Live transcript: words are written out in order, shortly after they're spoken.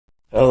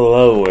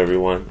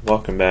everyone,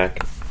 welcome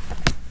back.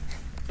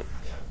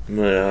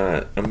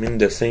 I'm in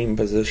the same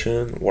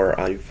position where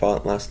I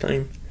fought last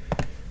time.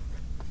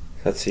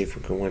 Let's see if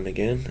we can win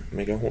again.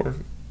 Mega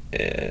Horn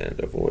and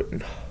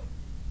avoid.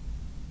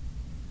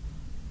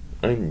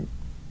 I'm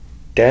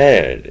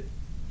dead.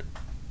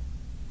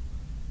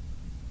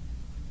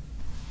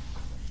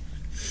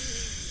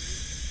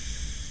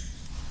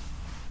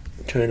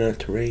 Try not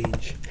to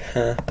rage,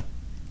 huh?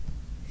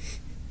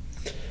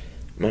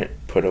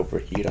 Might put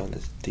overheat on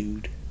this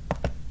dude.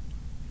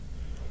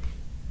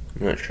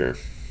 I'm not sure.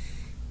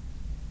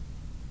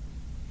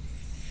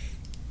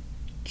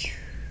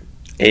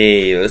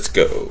 Hey, let's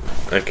go.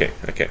 Okay,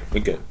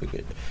 we good.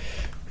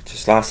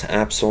 Just lost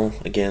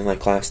Absol again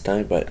like last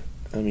time, but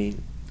I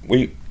mean,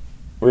 we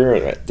were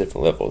at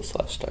different levels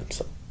last time,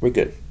 so we're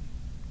good.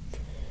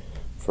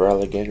 For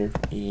Alligator,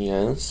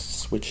 yes,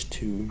 switch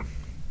to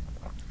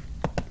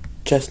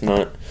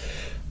Chestnut.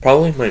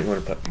 Probably might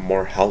want to put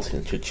more health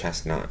into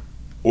Chestnut,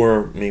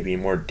 or maybe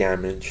more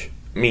damage.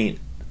 I mean,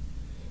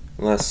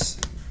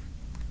 unless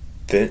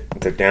the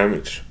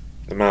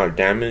amount of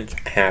damage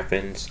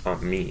happens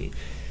on me.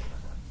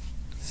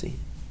 See,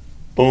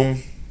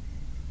 boom,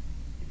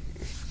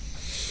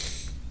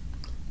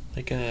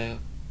 like a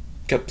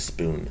cup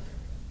spoon.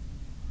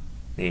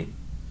 I mean,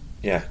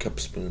 yeah, cup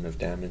spoon of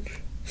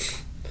damage.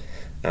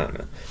 I don't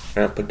know.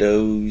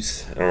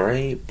 Rapidos,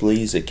 alright.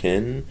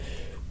 Blaziken,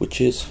 which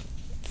is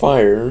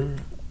fire.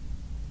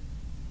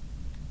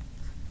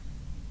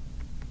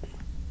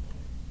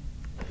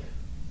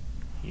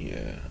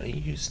 Yeah, I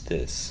use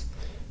this.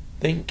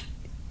 I think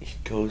he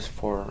goes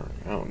for,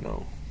 I don't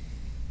know,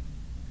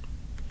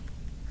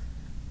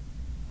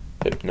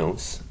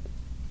 Hypnos.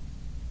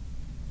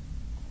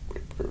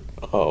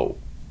 Oh,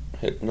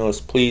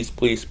 Hypnos, please,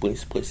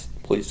 Hypnos.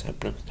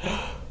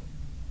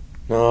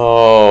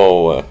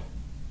 No.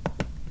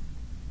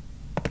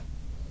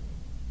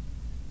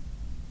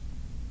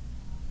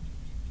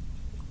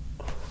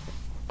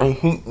 I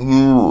hate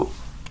you.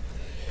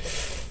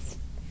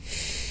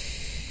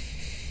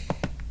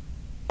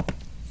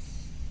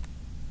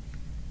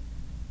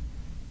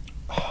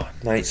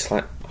 Night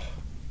Slash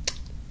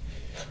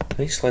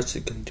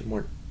is gonna do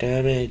more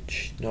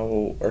damage.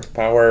 No, Earth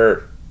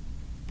Power.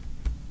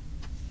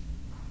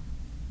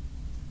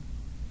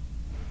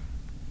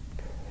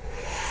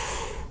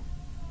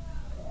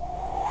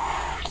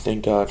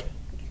 Thank God.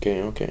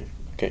 Okay.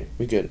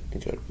 We good.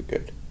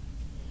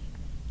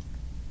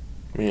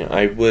 I mean,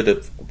 I would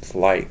have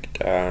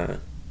liked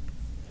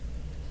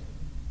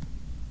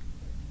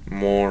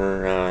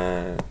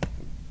more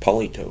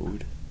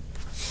Politoed.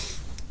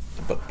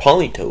 But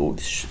Politoed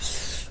is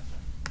just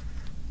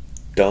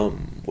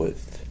dumb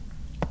with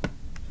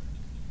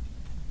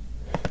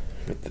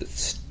the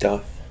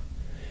stuff.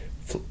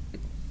 I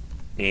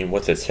mean,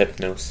 with its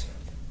Hypnos.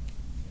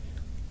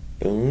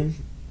 Boom.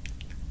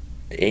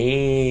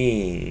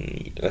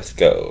 Hey, let's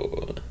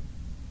go.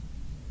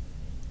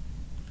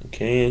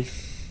 Okay.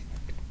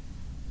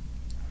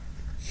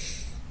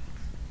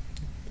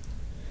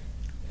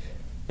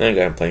 I'm not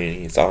gonna play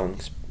any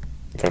songs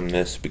from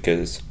this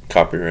because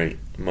copyright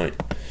might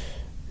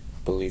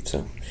believe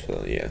so.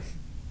 So yeah,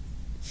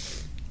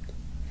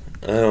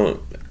 I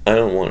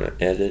don't want to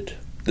edit.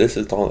 This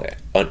is all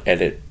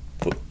unedited.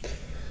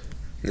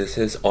 This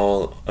is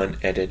all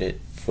unedited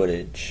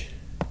footage,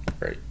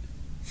 right?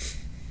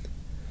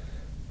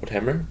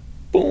 Whatever.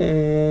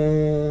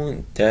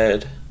 Boom,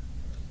 dead.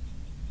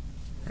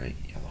 Right,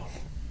 yellow.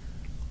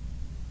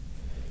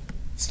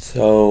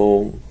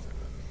 So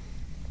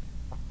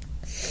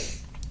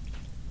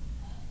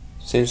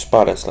same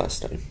spot as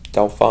last time.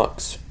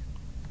 Delphox.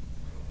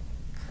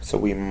 So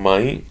we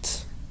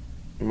might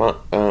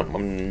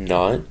I'm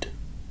not,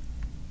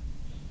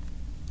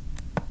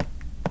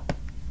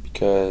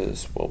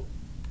 because we'll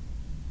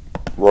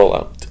roll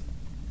out.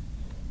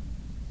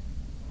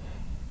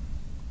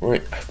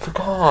 Right, I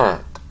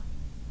forgot.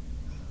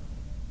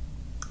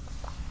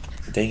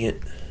 Dang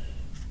it.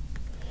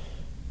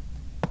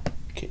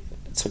 Okay,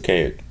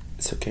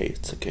 it's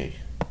okay.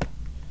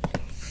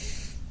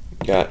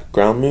 Got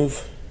ground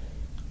move.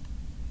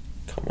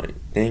 Come on,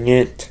 dang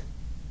it.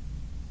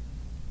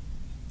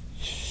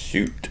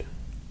 Shoot.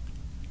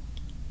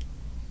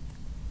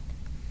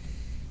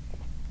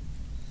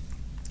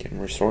 Getting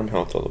restoring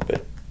health a little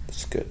bit.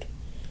 That's good.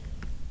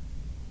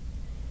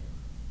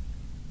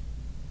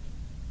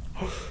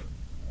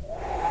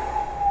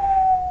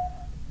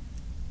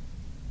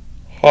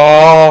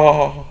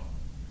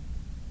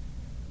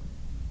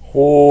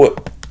 Oh,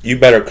 you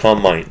better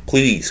calm mind.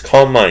 Please,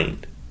 calm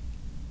mind.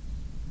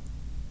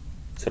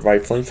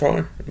 Survive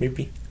flamethrower?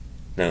 Maybe?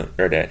 No,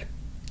 you're dead.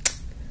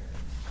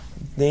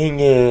 Dang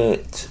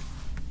it.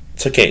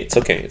 It's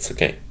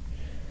okay.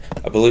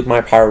 I believe my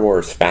Power War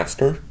is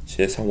faster.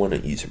 So yes, I want to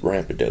use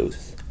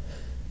Rapidos.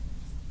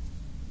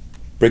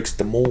 Breaks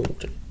the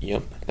mold.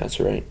 Yep, that's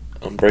right.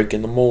 I'm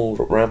breaking the mold.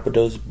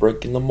 Rapidos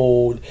breaking the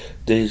mold.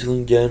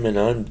 Dazzling Gem, and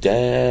I'm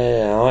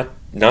dead.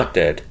 Not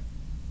dead.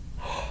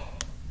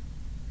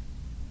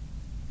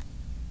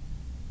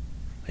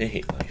 I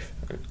hate life.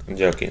 I'm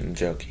joking.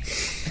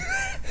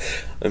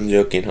 I'm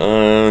joking.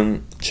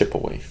 Chip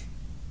away.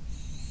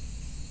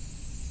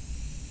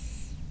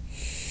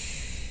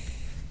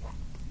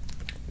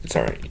 It's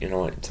alright. You know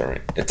what? It's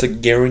alright. It's a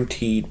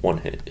guaranteed one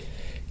hit.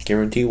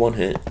 Guaranteed one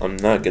hit. I'm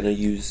not gonna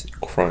use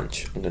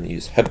crunch. I'm gonna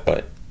use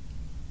headbutt.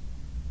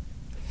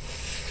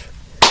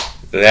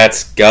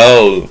 Let's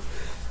go.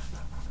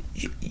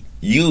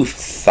 You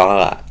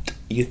thought.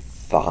 You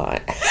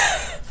thought.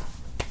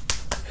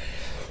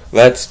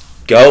 Let's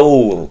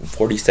go.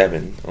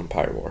 47 on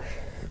Pyroar.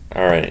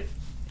 Alright.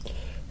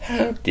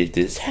 How did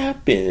this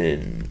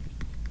happen?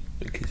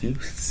 Because you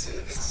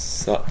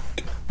suck.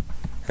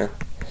 Huh.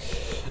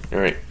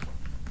 Alright.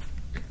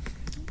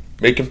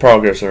 Making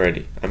progress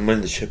already. I'm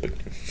in the ship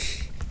again.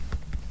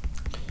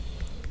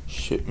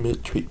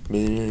 Shipment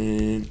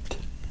treatment.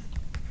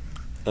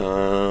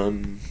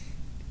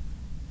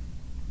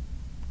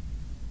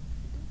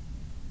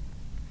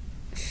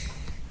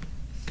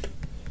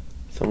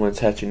 Someone's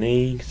hatching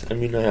eggs. I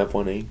mean, I have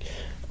one egg.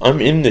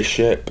 I'm in the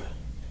ship.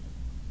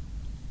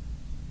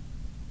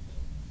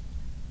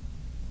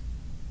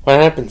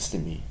 What happens to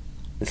me?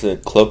 Is it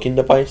a cloaking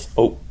device?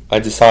 Oh, I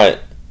just saw it.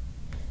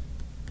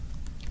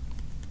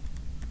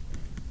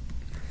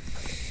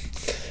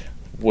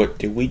 What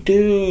do we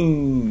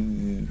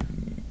do?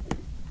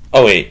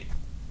 Oh, wait.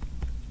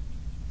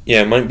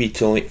 Yeah, it might be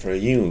too late for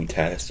you,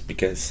 Tess,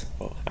 because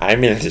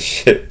I'm in a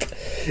ship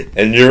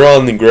and you're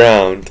on the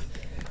ground.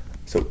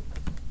 So,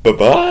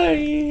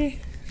 bye-bye.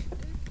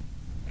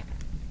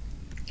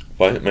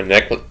 What? My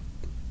necklace?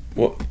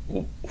 What?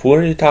 Who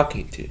are you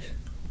talking to?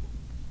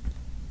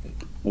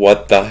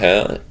 What the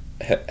hell?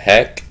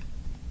 Heck?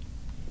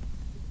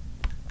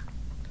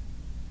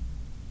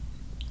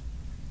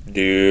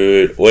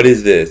 Dude, what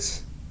is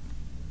this?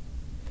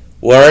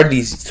 What are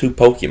these two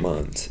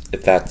Pokemons?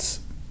 If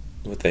that's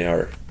what they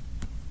are.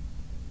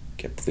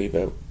 Can't believe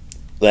it.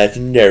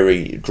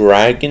 Legendary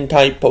Dragon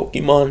type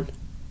Pokemon?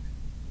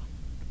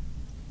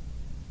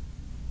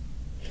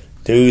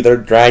 Dude, they're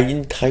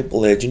Dragon type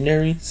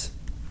legendaries?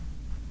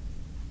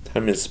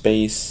 Time and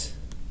space.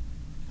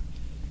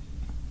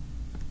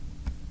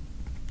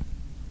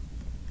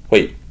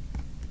 Wait.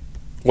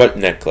 What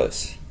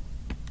necklace?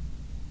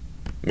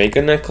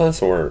 Mega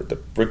necklace or the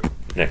brick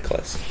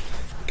necklace?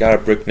 Got a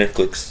brick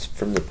necklace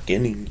from the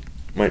beginning.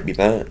 Might be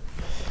that.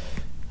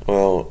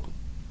 Well,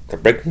 the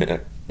brick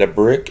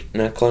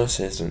necklace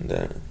isn't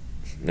the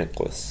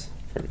necklace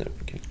from the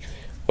beginning.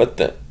 What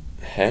the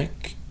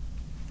heck?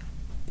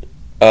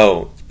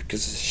 Oh, it's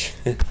because of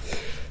shit.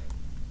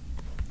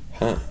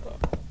 Huh?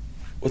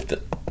 What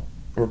the?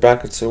 We're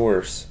back in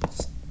sewers.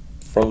 It's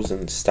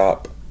frozen.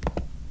 Stop.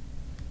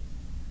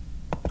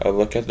 Oh,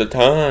 look at the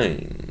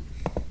time.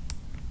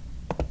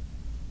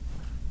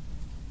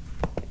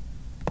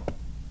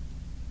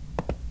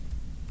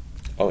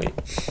 Oh wait.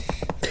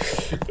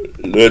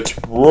 Let's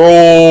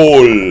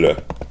roll.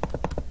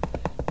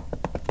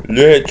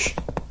 Let's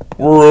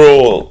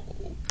roll.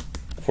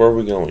 Where are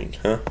we going,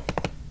 huh?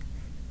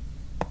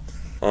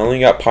 I only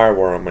got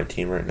Pyroar on my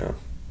team right now,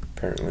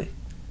 apparently.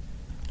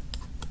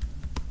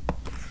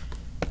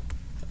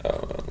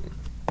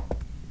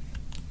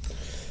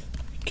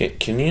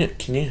 Can you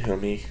hear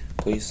me,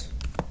 please?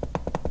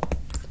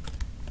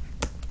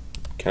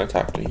 Can I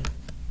talk to you?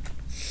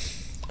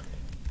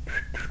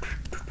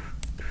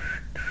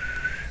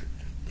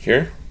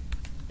 Here?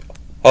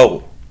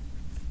 Oh,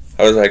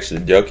 I was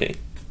actually joking.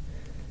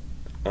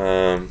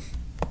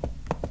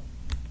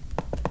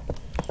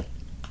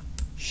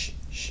 Shh.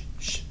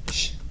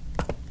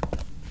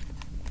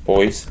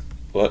 Boys,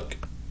 look,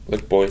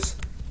 boys.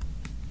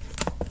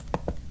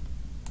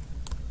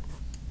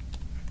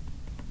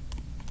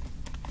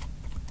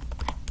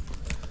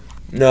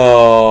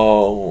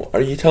 No,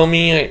 are you telling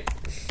me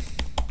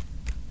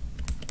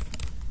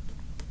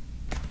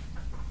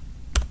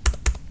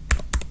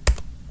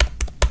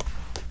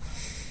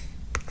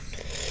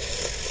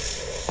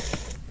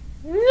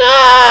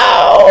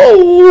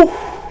No!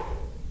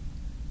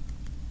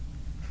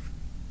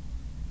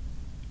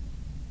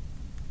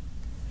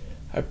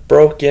 I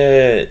broke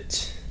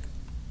it.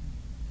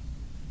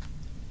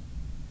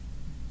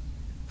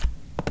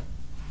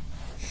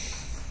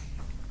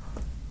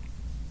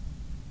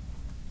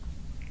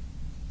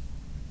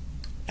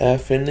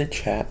 F in the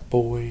chat,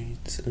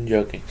 boys. I'm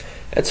joking.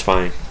 It's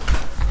fine.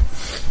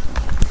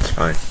 It's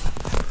fine.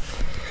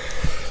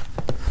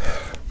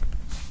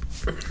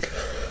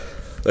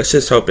 Let's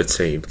just hope it's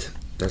saved.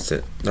 That's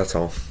it. That's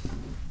all.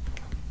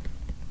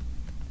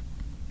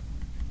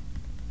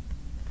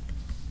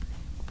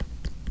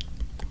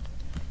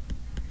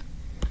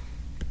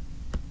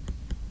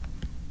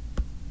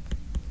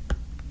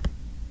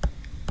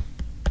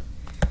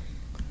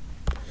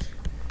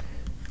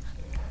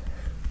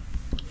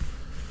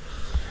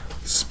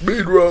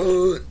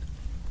 Speedrun!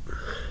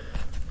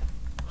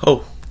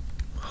 Oh.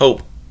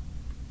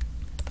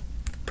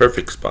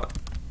 Perfect spot.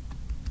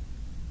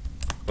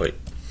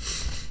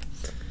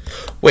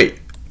 Wait,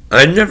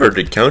 I never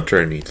did counter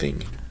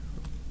anything.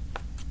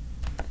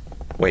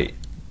 Wait,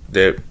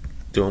 no.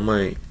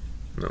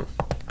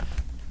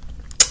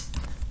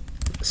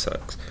 That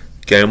sucks.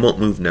 Okay, I won't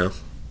move now.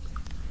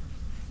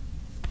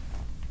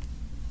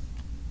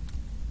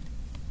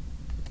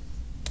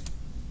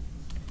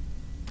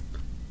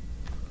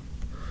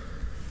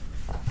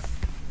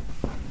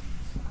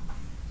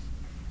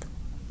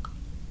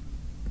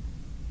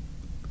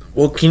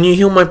 Well, can you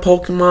heal my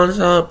Pokemons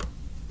up?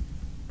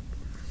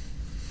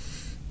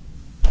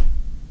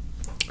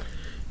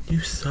 You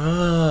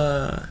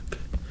suck.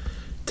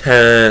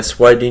 Tess,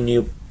 why didn't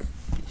you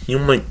heal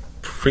my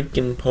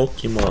freaking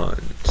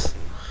Pokemons?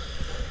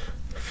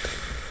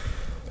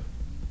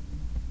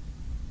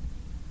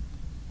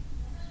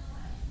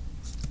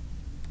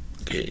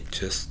 Okay,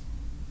 just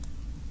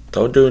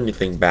don't do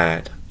anything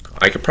bad.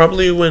 I could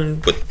probably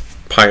win with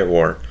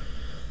Pyroar.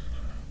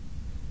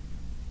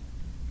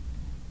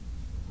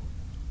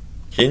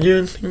 Can you do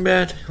anything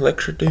bad,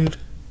 Electric Dude?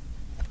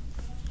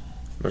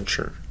 Not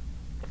sure.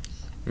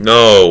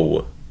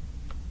 No!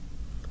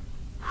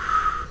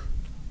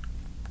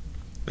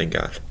 Thank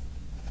God.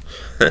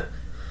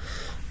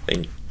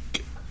 Thank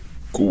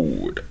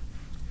God.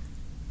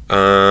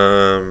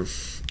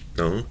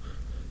 No.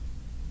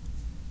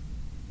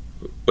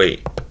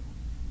 Wait.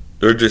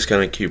 We're just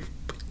gonna keep.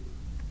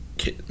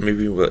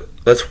 Maybe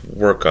let's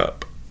work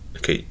up.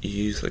 Okay,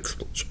 use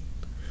explosion.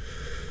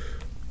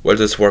 What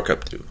does work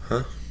up do,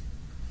 huh?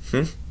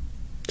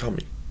 Tell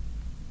me.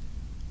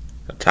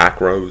 Attack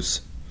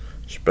Rose.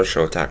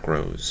 Special attack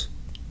Rose.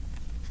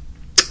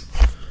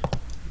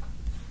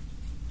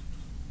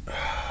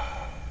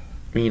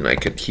 I mean, I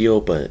could heal,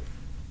 but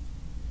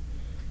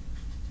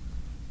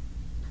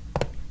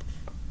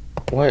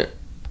what?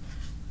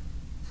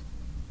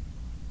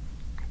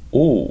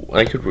 Ooh,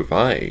 I could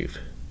revive.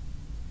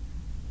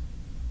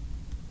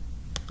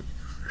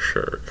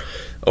 Sure.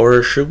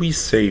 Or should we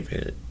save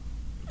it?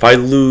 If I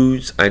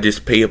lose, I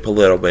just pay up a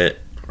little bit,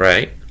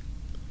 right?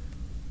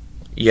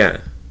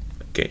 Yeah.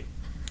 Okay.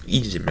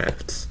 Easy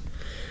maths.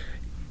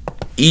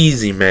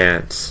 Easy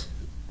maths.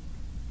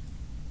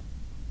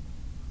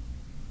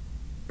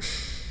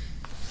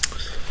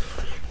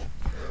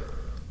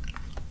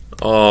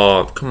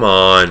 Oh, come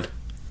on.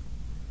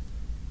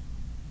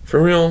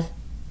 For real?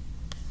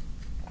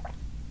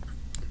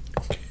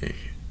 Okay,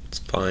 it's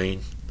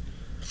fine.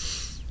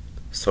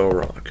 Soul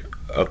Rock.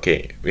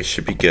 Okay, it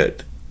should be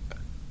good.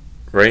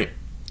 Right?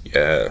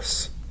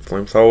 Yes.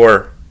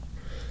 Flamethrower.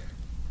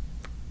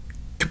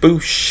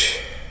 Kaboosh.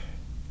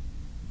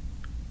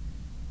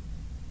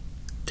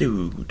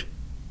 Dude.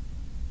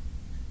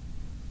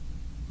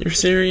 You're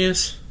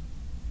serious?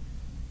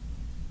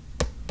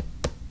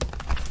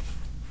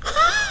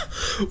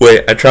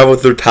 Wait, I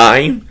traveled through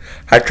time?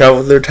 I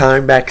traveled through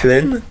time back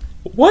then?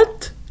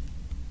 What?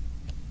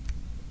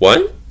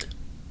 What?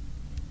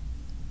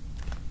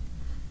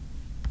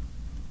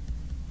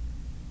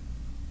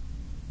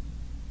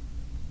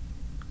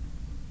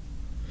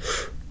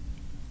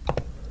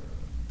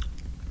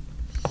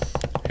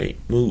 Hey,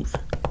 move.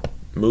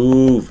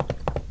 Move.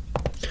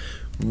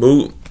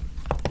 Move.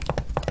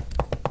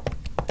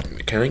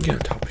 Can I get on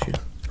top of you?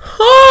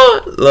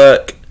 Ah,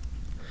 look.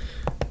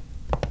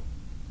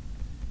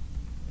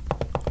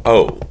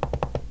 Oh.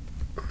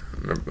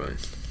 Never mind.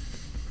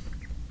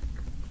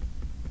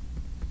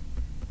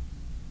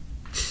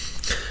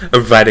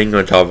 I'm fighting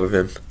on top of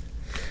him.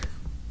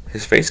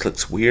 His face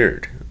looks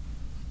weird.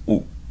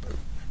 Ooh.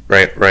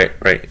 Right.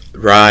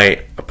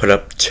 I put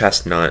up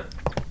chestnut.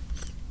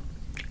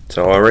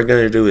 So all we're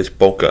gonna do is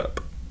bulk up.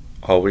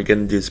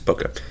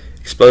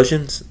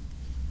 Explosions?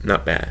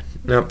 Not bad.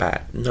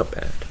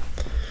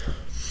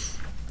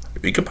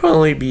 We could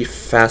probably be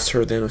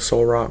faster than a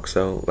Soul Rock,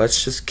 so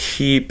let's just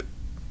keep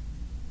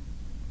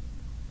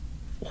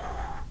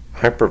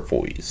Hyper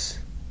Voice.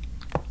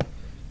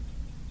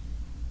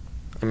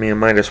 I mean, I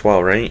might as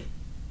well, right?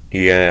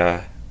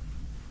 Yeah.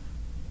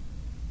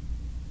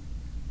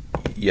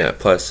 Yeah,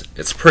 plus,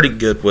 it's pretty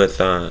good with,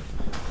 sorry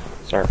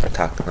if I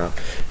talk now.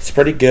 It's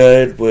pretty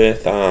good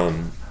with,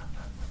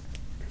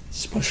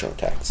 special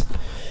attacks.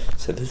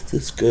 So this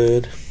is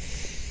good.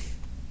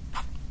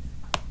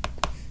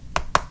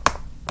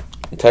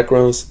 Attack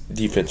Rose,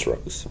 Defense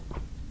Rose.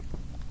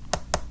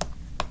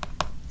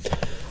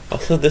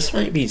 Also, this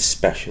might be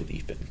special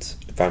defense,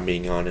 if I'm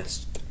being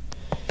honest.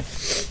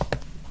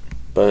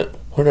 But,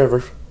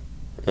 whatever.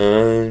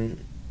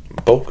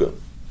 Bulk up.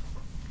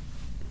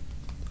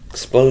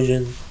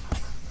 Explosion.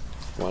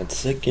 1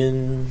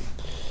 second.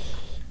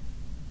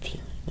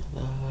 Feeling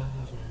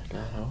alive, we're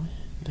not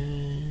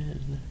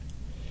winning.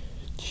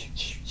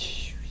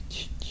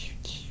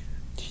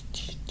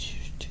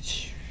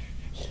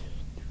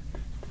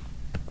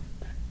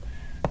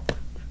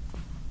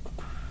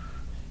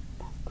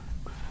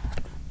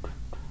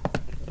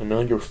 I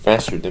know you're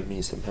faster than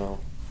me somehow.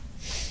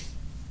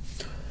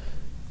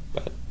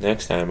 But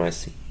next time I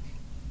see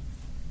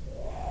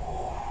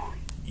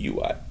you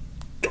are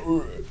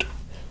dirt.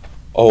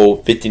 Oh,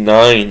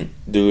 59.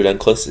 Dude, I'm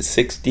close to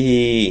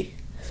 60.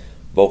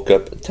 Bulk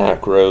up,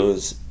 attack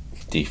Rose,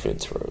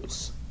 defense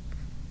Rose.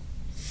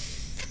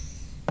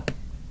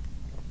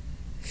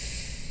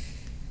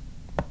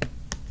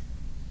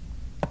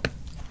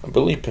 I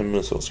believe pin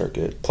missiles are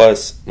good.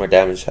 Plus, my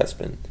damage has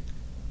been.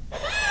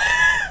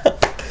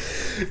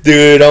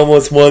 Dude,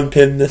 almost one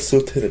pin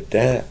missile to the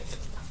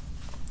death.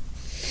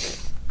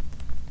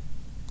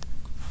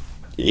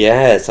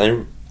 Yes,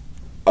 I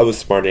was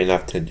smart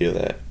enough to do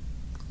that.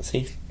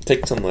 See?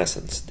 Take some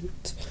lessons,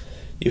 dudes.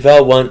 You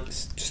fell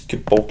once, just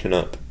keep bulking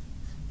up.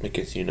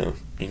 Because you know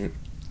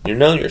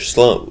you're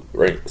slow,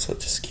 right? So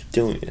just keep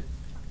doing it.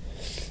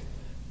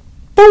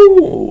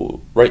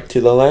 Boo! Right to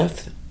the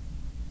left.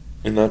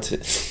 And that's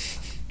it.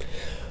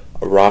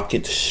 A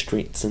rocket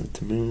straight to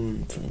the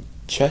moon from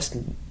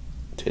chestnut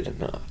to the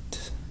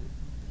knot.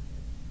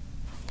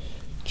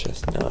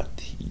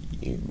 Chestnut.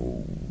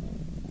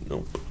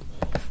 Nope.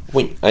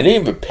 Wait, I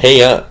didn't even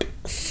pay up.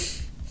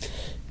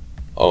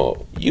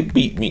 Oh, you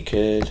beat me,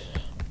 kid.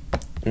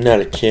 I'm not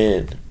a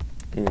kid.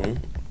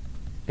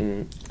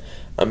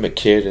 I'm a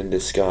kid in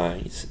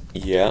disguise.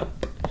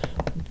 Yep.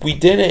 We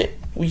did it.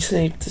 We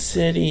saved the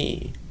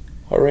city.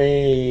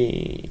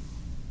 Hooray.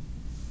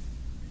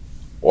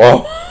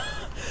 Whoa.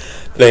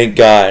 Thank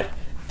God.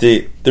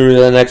 There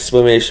was an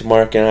exclamation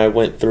mark and I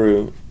went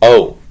through.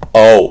 Oh.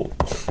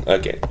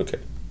 Okay.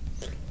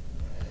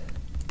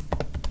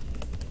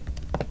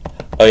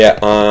 Oh yeah,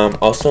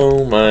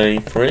 also my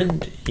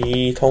friend,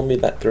 he told me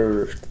that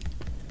there's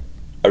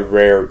a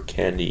rare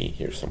candy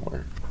here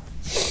somewhere.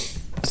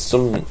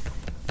 Some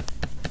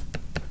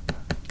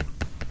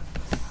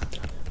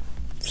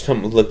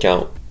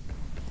lookout.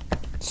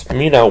 Some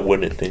meow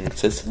wooden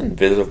things. It's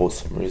invisible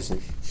for some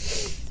reason.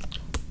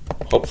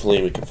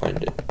 Hopefully we can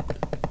find it.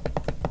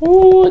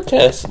 Ooh, a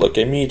test. Look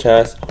at me,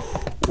 Tess.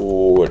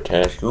 Ooh, a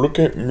test. Look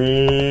at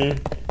me.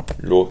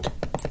 Look.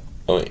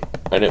 Oh wait,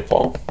 I didn't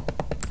fall.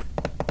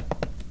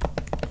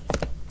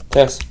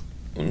 Tess,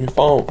 let me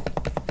fall.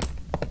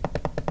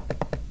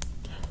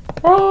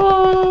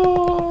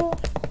 Ah!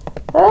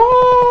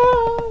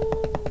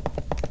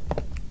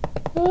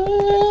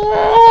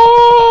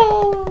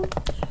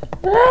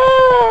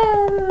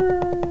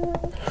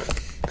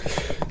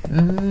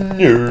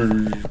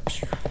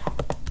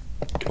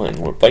 Come on,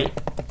 we'll fight.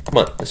 Come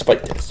on, let's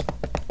fight this.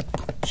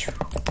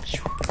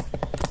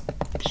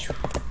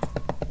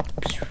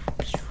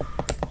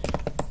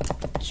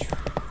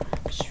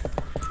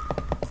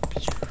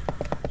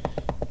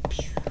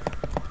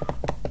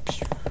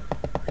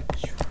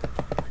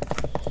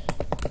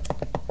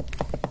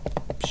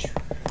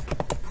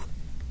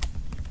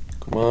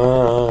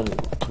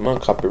 Come on,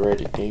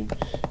 copyrighted game.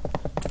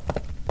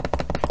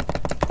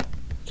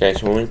 Okay,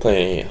 so when we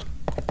play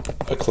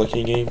a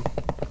clicking game,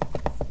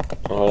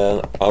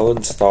 I'll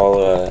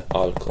install a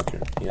auto clicker.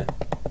 Yeah.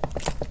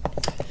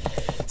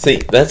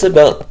 See, that's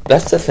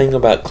the thing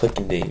about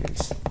clicking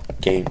games.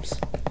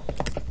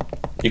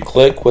 You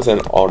click with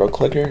an auto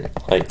clicker,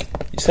 like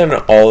you send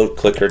an auto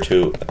clicker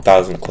to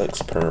 1,000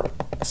 clicks per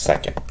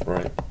second,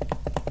 right?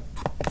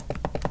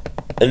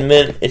 And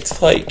then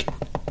it's like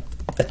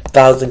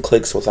 1,000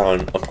 clicks without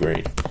an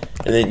upgrade,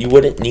 and then you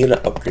wouldn't need an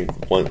upgrade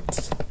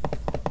once.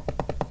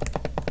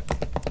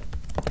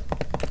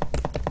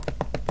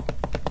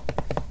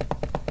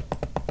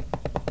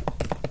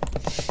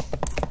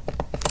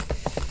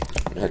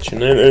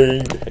 Hatching an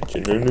egg,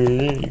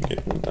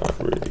 not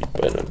really,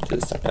 but I'm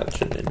just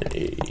hatching an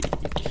egg.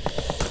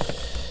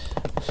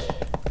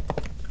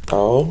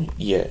 Oh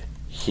yeah,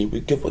 here we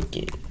go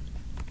again.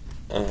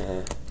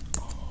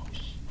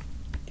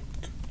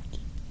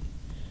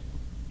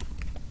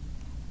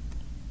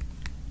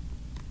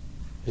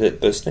 Is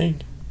it this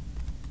thing?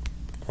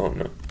 Oh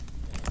no.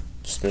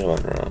 Just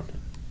milling around.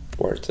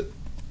 Where is it?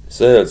 It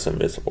says it's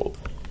invisible.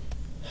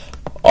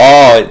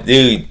 Oh,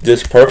 dude,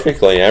 just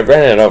perfectly. I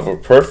ran it over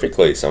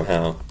perfectly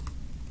somehow.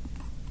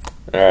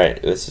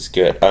 Alright, this is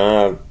good.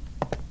 Oh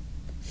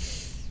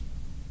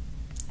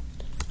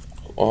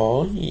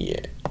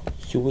yeah.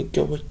 Here we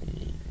go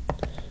again.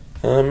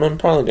 I'm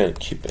probably gonna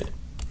keep it.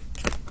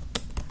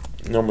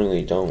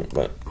 Normally don't,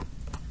 but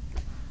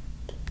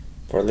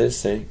for this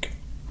sake,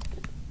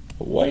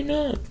 why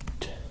not?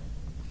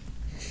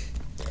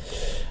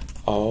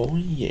 Oh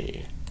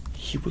yeah,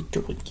 here we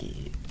go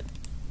again.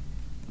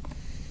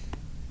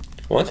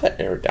 I want that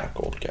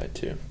Aerodactyl guy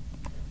too.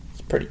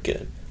 It's pretty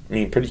good. I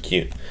mean, pretty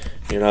cute.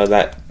 You know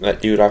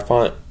that dude I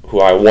fought, who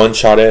I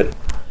one-shotted,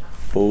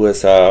 who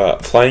was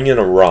flying in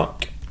a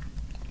rock.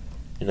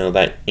 You know,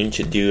 that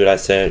ancient dude I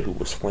said who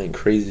was flying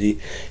crazy.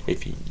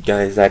 If you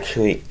guys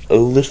actually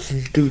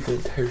listen to the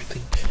entire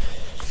thing.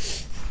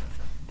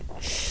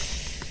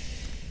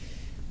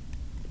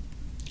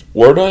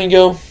 Where do I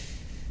go?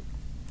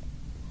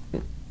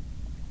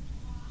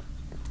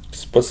 It's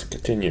supposed to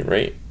continue,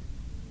 right?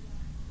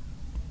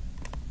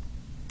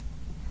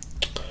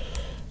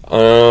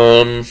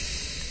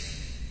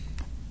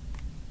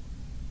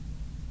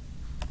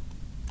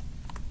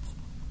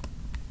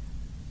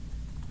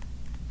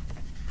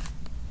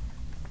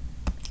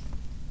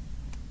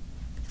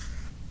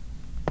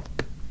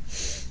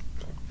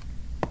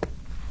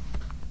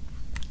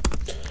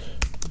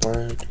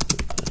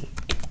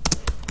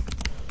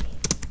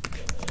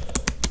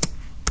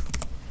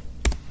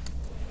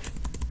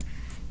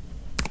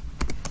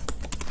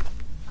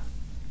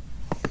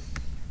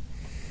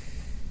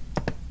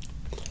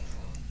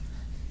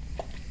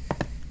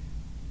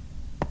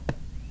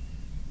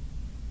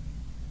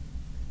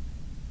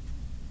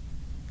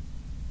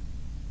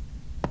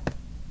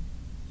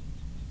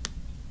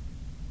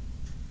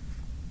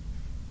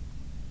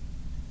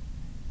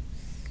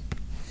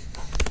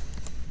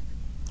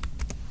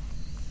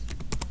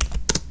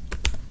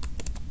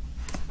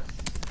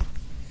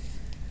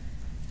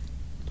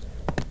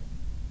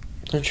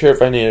 Not sure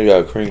if I need to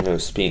go Kringo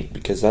speak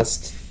because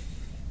that's.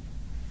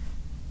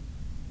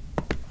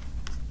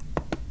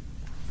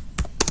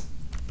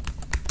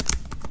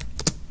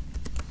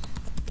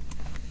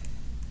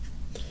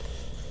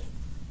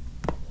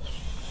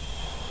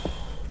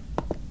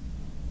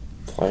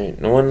 Fly.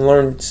 No one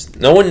learns.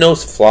 No one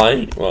knows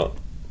fly. Well,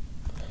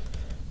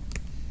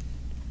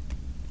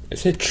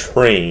 it's a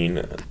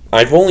train.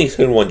 I've only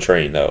seen one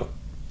train though.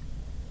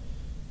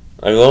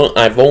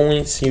 I've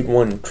only seen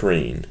one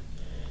train.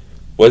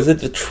 Was it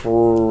the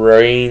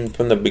train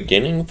from the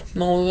beginning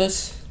from all of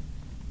this?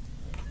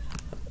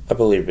 I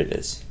believe it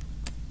is.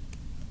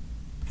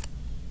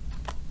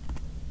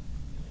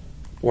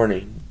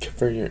 Warning,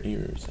 cover your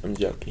ears. I'm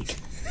joking.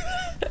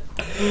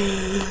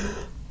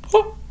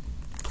 Oh.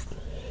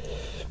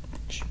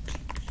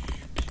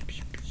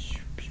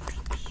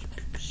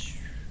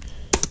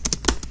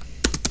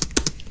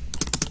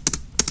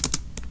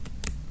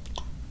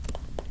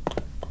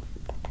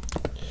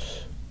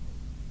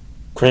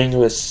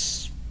 Kringless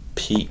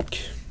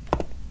Peak.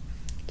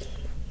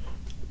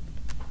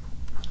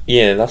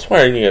 Yeah, that's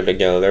where I needed to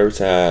go.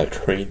 There's a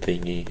train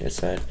thingy. It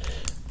said.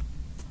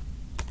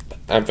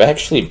 I've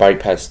actually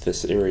bypassed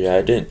this area.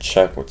 I didn't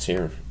check what's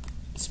here.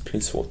 It's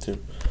peaceful too.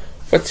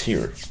 What's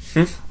here?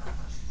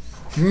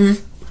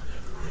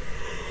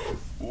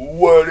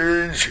 What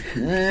is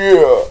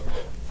here?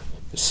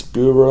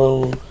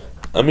 Spiro.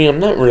 I mean, I'm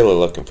not really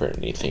looking for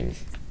anything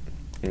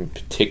in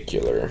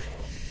particular.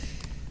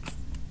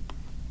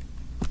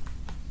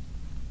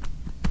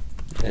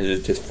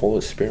 Is it just full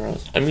of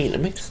Spiros? I mean, it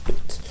makes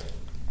sense.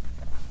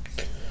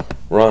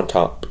 We're on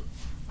top.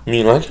 I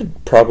mean, I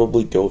could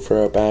probably go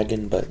for a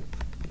baggin, but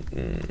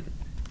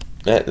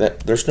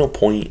there's no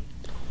point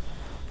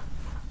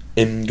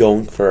in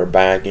going for a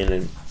baggin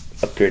and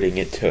upgrading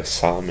it to a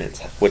Solomon,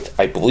 which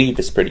I believe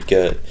is pretty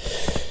good.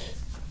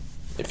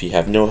 If you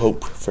have no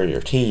hope for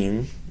your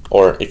team,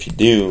 or if you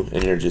do,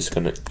 and you're just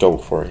gonna go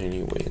for it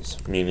anyways,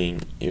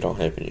 meaning you don't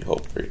have any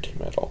hope for your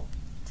team at all.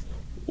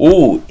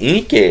 Ooh,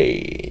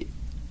 Inke!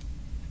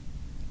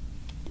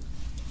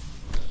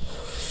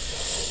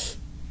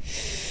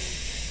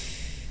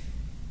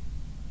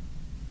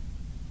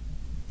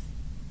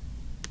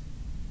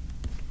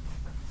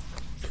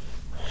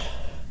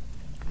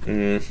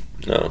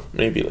 No,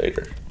 maybe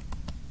later.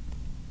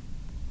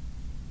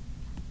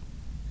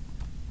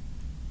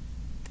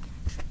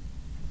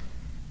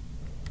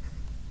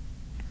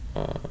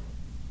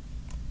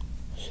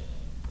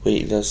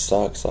 Wait, that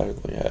sucks. I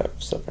only have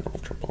 7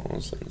 Ultra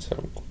Balls and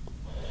 7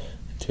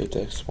 2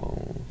 Dex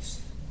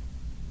Balls.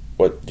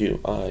 What do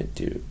I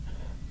do?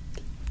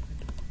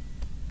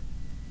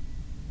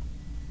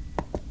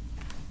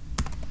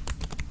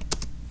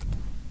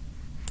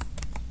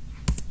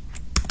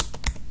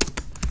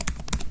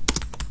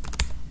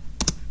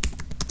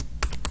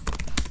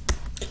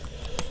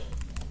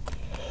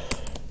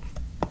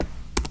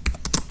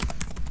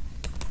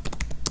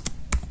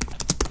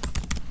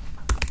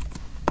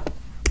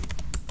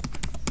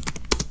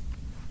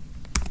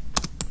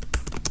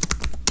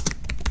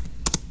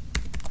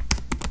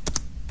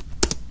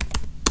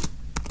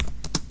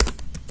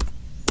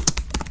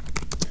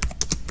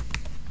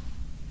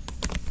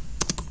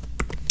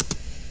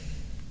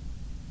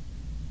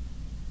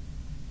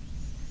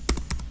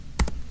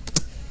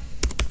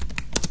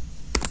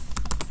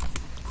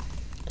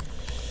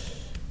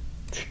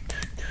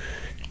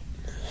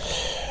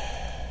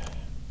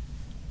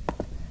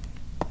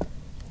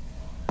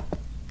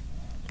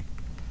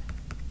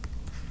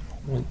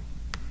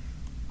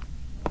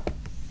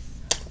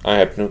 I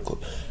have no clue.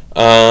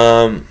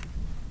 Oh,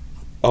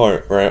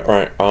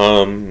 right.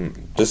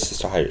 This is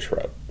the highest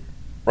route,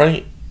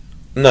 right?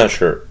 I'm not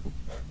sure.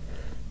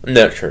 I'm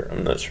not sure.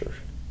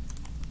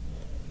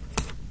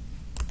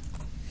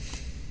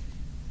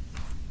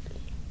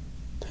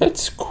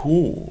 That's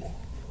cool.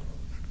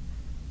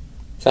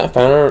 Is that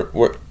found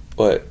what?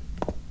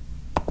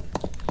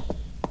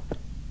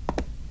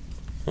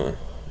 Huh.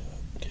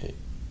 Okay.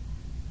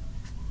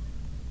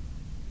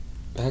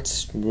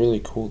 That's really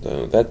cool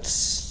though.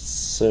 That's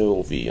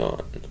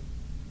Sylveon.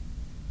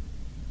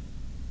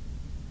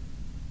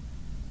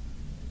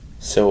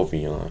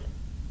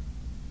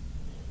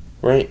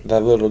 Right?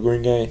 That little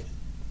green guy?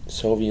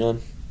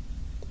 Sylveon.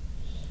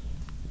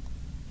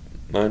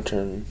 My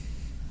turn.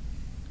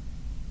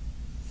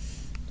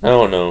 I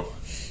don't know.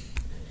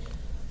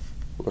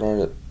 What are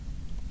the...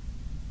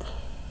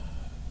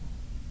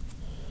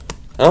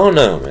 I don't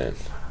know, man.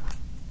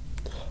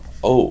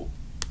 Oh,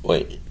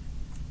 wait.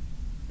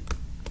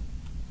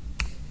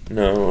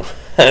 No,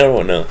 I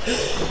don't know.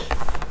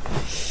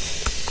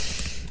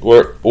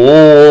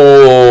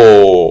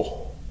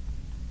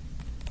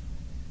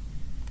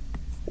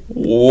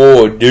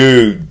 Whoa,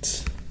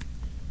 dudes.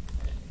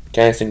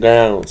 Guys and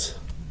gals.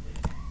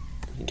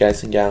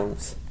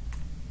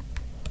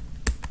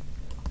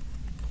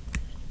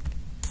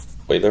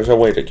 Wait, there's a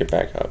way to get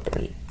back up,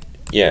 right?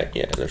 Yeah,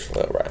 there's a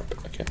little ramp.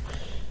 Okay.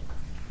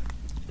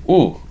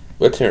 Ooh,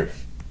 what's here?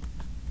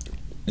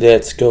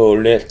 Let's go.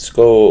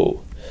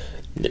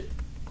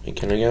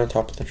 Can I get on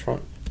top of the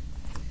truck?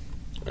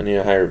 I need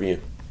a higher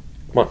view.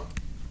 Come on.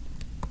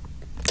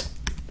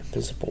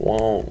 Invisible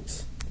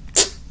walls.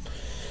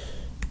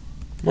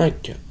 My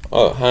God.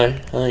 Oh,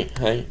 hi.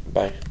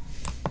 Bye.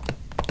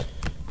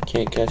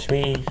 Can't catch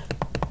me.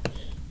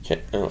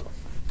 Can't. Oh.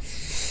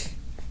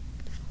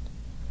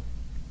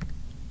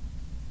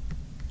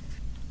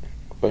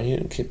 But he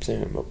keeps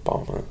saying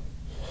Obama.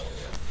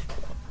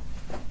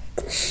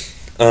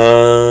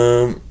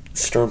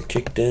 Storm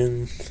kicked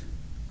in.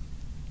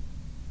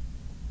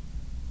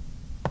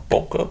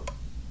 Bulk up.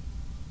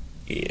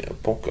 Yeah,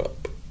 bulk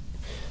up.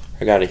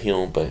 I got a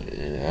heal, but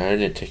I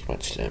didn't take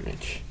much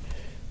damage.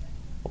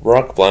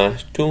 Rock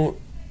blast. Do.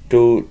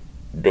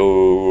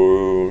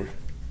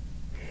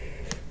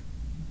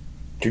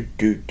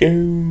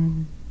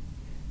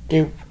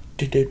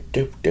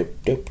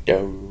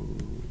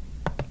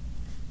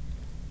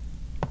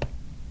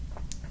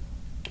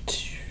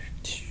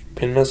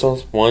 Pin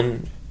missiles.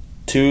 1,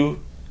 2,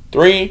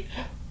 3,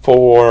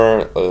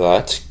 4.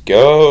 Let's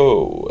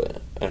go.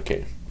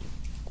 Okay.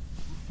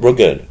 We're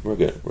good.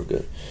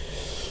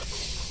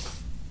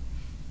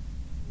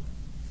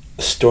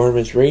 The storm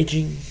is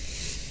raging.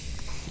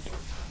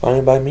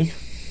 Fine by me.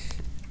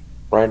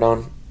 Right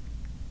on.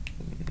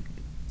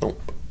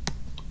 Nope.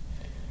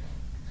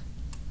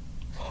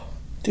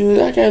 Dude,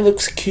 that guy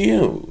looks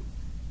cute.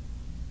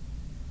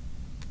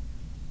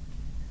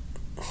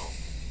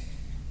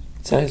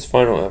 Is that his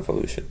final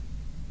evolution?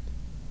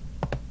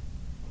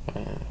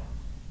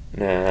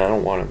 Nah, I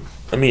don't want him.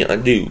 I mean, I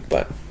do,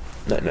 but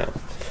not now.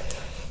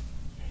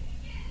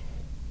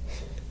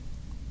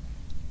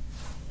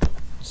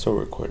 Still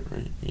recording,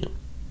 right? Yeah.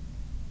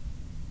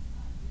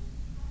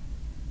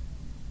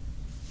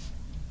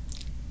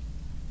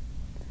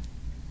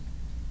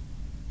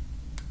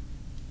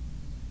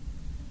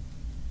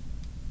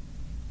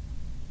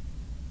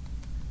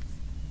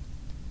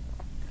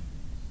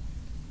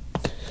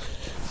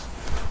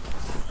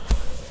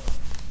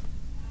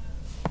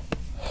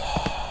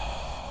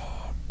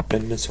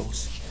 Ben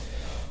missiles.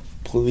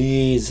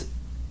 Please.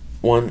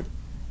 1,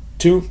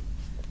 2,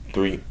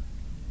 3.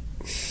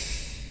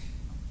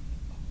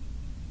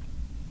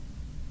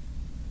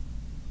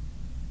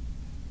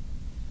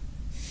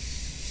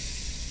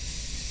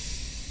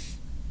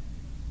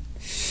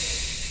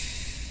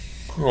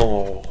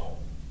 Oh.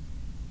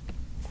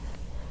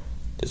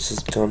 This is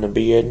gonna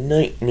be a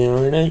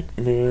nightmare.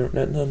 Nightmare.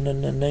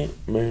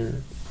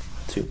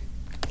 2.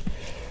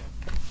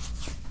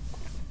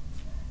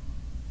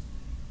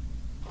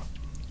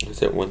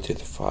 Is it 1 to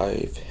the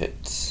 5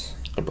 hits?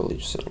 I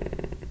believe so.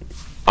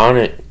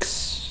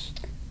 Onyx.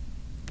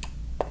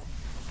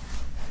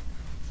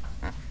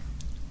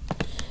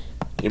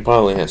 He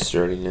probably has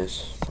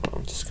sturdiness. So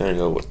I'm just gonna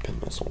go with pin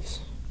missiles.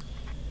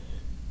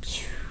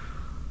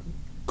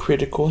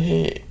 Critical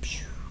hit.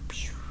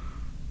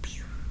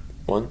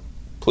 1,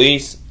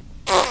 please.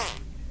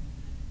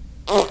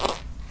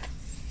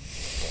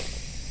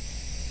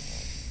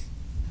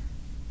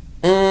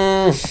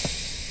 I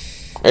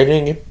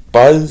didn't get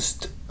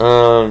buzzed.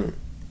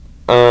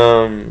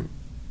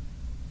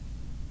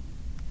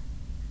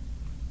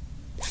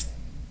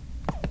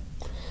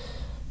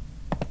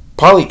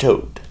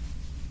 Polytoad.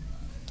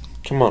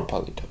 Come on,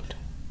 Polytoad.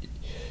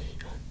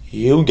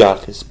 You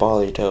got this,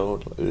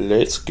 Polytoad.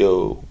 Let's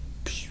go.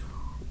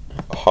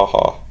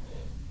 Haha.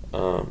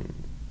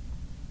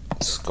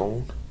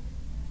 Scone.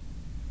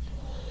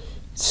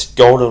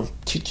 Scone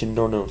teaching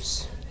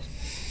no-nos.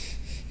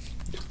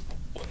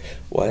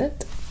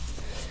 What?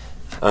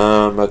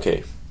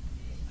 Okay.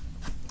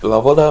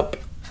 Leveled up.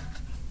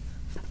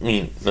 I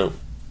mean, no.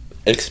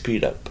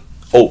 XP'd up.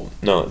 Oh,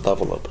 no,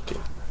 level up, okay.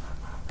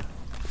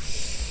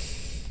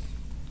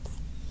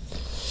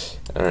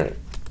 Alright.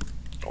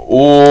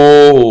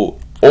 Oh,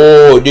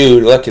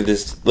 dude, look at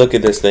this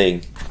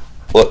thing.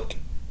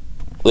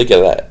 Look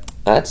at that.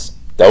 That's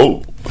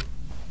dope.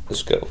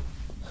 Let's go.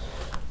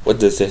 What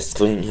does this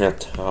thing have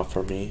to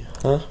offer me,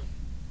 huh?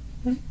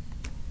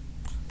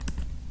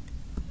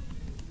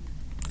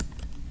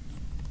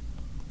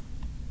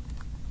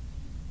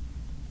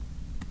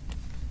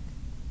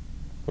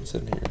 What's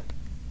in here?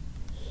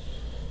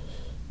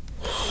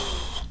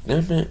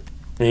 Damn it.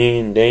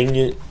 Man, dang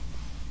it.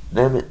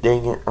 Damn it,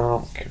 dang it. I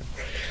don't care.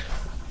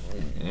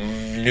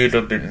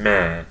 Little bit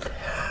mad.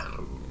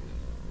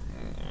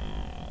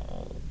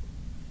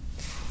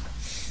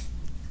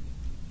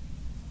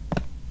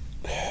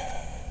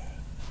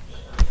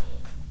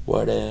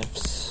 What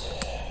ifs?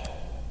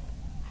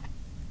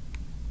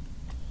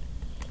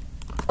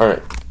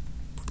 Alright.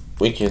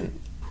 We can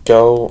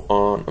go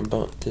on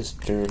about this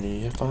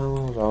journey. If I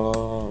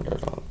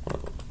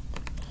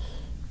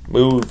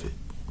move it.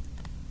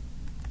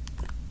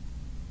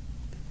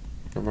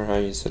 Remember how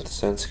you said the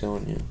sun's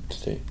killing you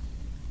today?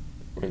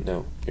 Wait,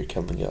 no, you're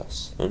killing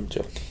us. I'm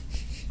joking.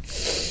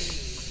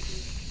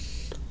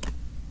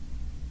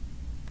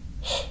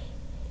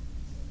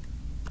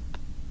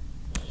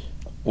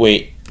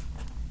 Wait.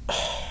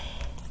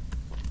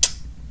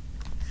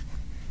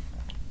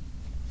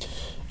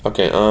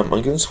 Okay, I'm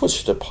gonna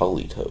switch to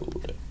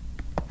Polytoad.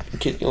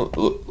 Look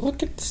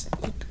at this.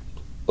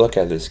 Look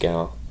at this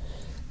gal.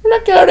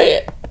 Look at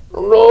it.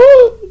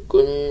 Look.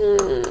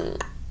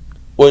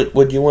 What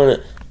do you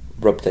want to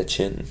rub that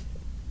chin?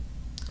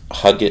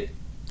 Hug it.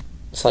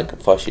 It's like a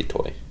flushy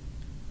toy.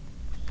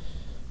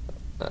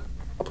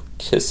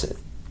 Kiss it.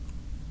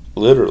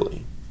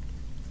 Literally.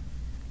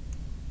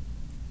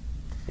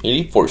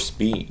 84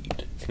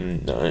 speed.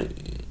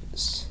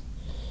 Nice.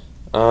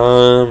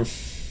 I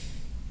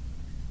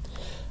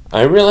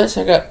realized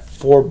I got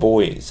 4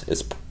 boys.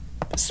 It's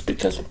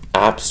because of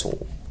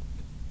Absol.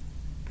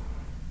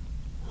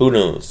 Who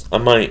knows? I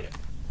might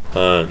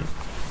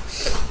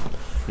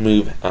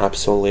move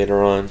Absol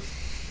later on.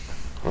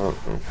 I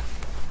don't know.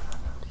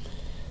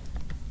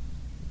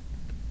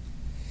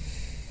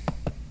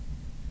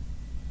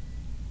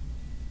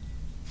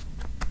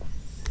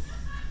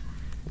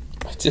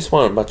 I just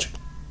want a bunch of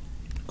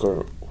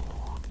girls.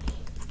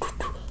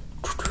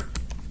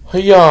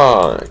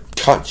 Hiya!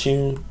 Caught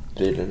you,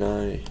 didn't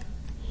I?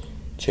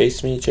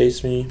 Chase me,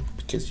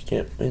 because you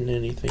can't win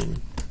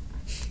anything.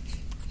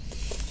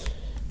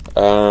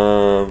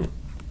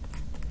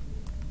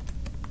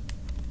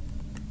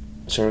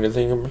 Is there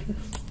anything over here?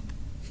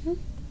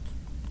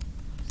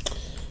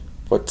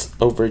 What's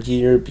over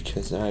here?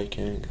 Because I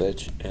can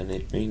glitch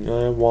anything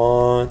I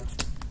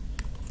want.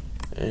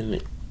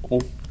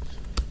 Anything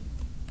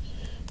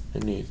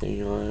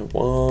I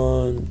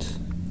want.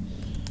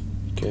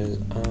 Because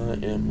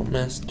I am a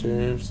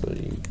master, so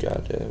you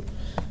gotta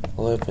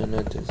live in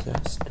a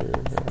disaster,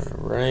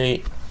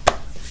 right?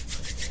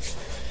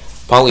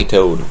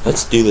 Polytoad.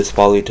 Let's do this,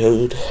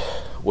 Polytoad.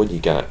 What do you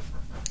got?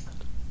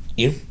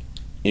 You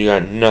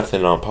got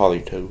nothing on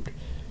Polytoad.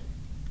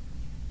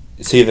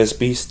 See this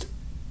beast?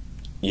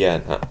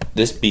 Yeah,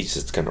 this beast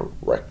is gonna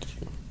wreck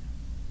you.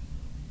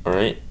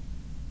 Alright?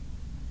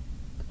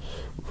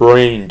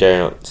 Rain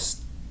down.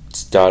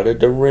 Started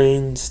to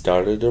rain.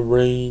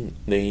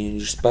 They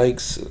use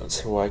spikes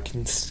so I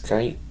can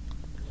skate.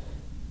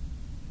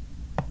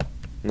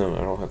 No,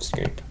 I don't have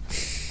Skype.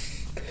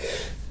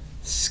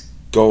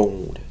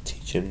 Scold.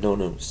 Teach him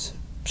no-nos.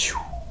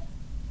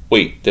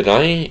 Wait, did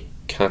I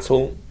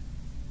cancel?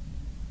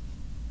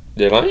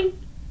 Did I?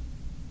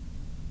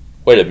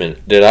 Wait a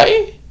minute. Did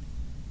I?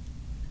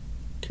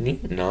 Can you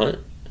not?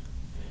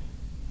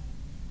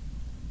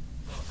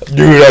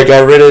 Dude, I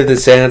got rid of the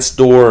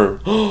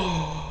sandstorm.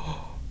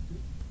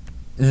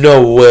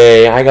 No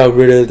way. I got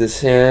rid of the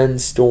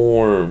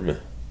sandstorm.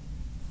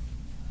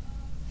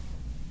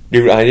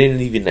 Dude, I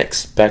didn't even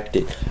expect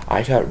it.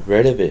 I got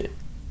rid of it.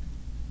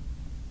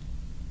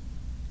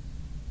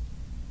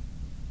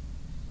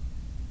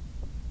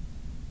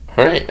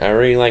 Alright, I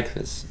already like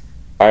this.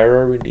 I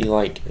already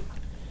like it.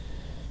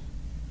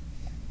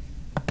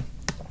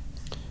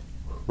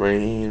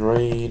 Rain,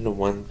 rain,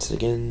 once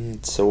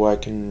again, so I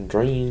can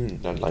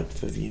drain the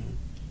life of you.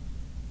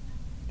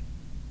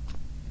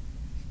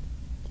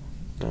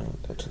 No,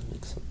 that doesn't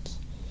make sense.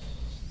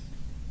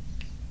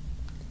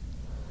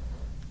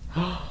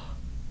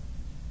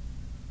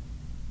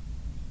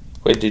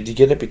 Wait, did you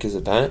get it because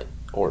of that?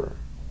 Or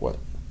what?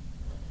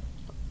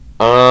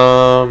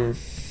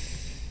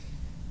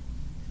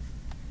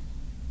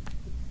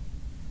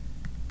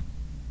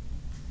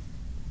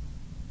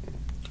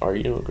 Are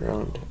you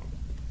aground?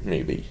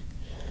 Maybe.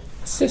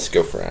 Let's just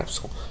go for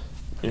Absol.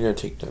 I'm gonna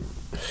take them.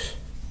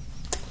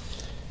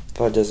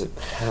 That doesn't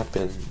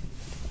happen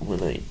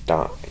when I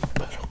die,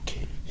 but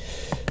okay.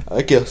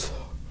 I guess.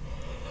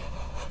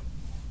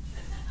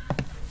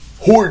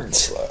 Horn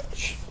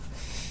slash.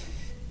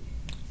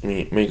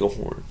 Mega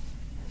horn.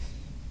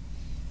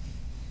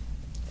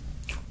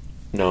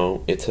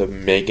 No, it's a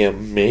mega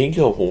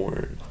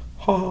horn.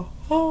 Ha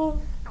ha.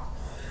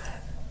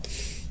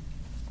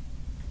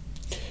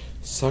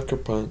 Sucker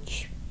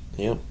punch.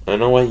 Yep, I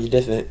know why you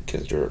did it,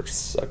 because you're a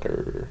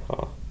sucker.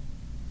 Huh.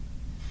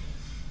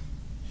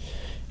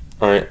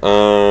 Alright,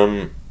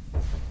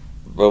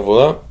 level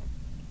up.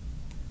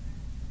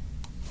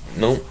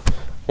 Nope.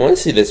 I want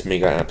to see this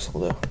Mega Absol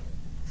though.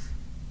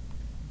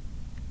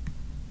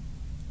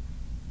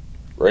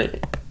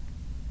 Right?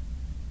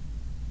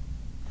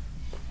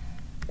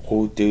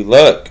 Oh, dude,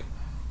 look.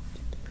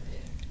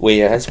 Wait,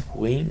 it has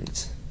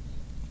wings.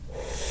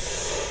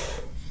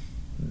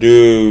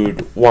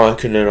 Dude, why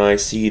couldn't I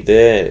see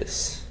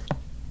this?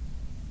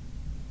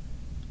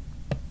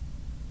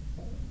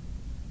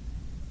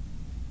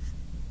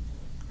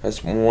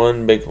 That's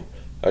one big.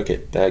 Okay,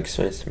 that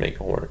explains to make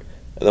a horn.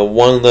 And then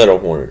one little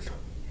horn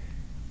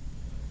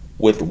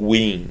with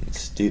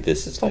wings. Dude,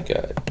 this is like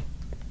a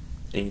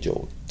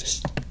angel,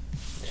 just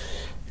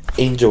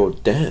angel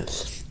of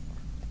death,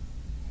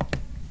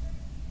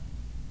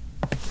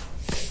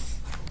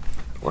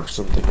 or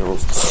something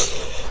else.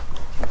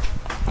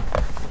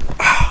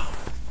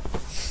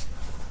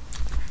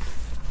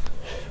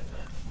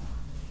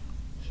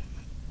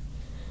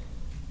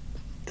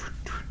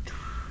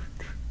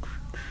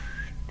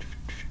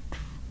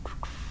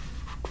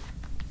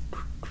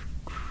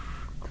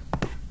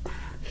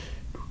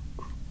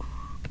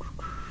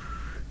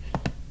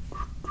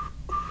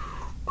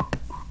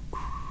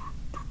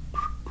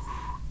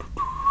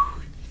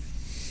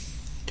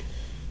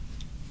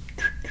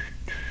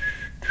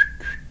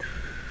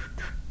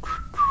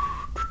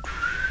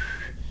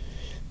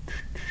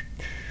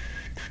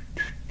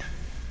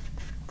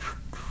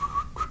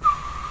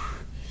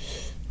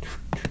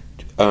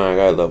 I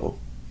got a level.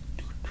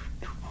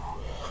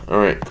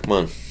 Alright, come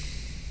on.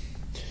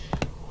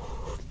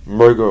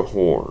 Mega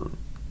Horn.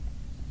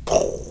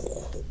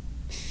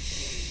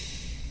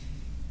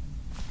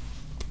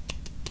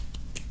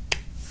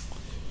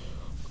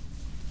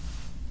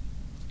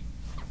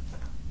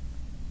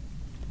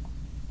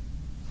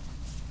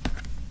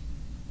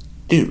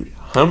 Dude,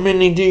 how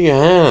many do you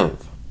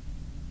have?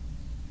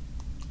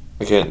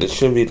 Okay, this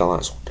should be the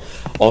last one.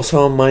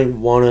 Also, I might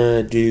want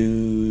to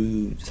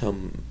do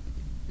some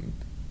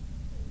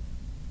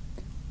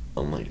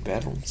online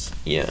battles.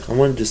 Yeah, I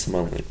want to do some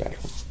online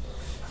battles.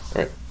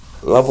 Alright,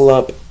 level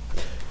up.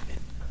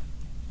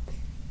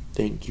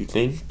 Thank you,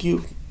 thank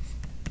you.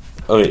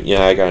 Oh,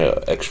 yeah, I got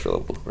an extra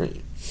level,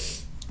 right?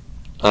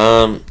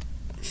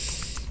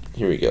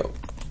 Here we go.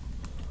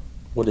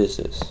 What is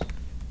this?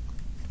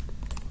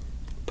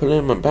 Put it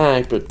in my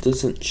bag, but it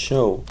doesn't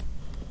show.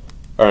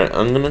 Alright,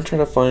 I'm gonna try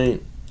to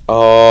find...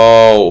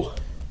 Oh!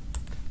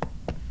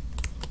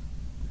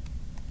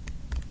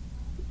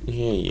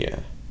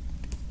 Yeah.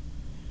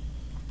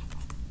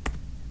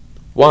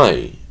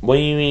 Why? Why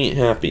you ain't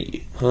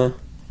happy, huh?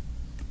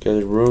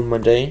 Because it ruined my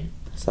day?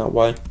 Is that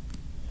why?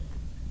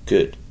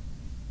 Good.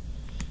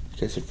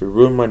 Because if you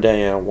ruin my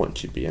day, I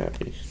want you to be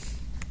happy.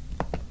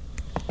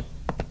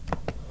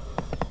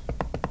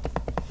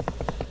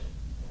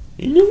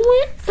 You know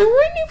what? I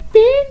want a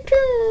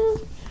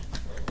bedroom.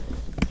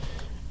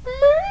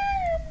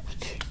 Mom,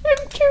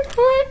 I'm too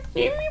hot.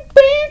 Give me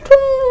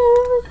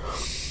bedroom.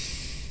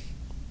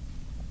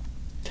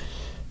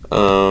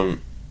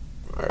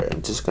 Alright,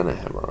 I'm just gonna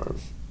hammer on.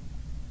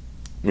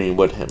 I mean,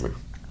 what hammer?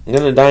 I'm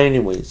gonna die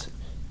anyways.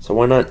 So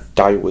why not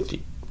die with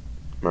you?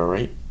 Am I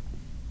right?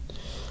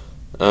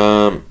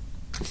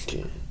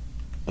 Okay.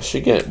 I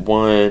should get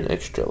one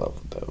extra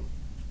level though.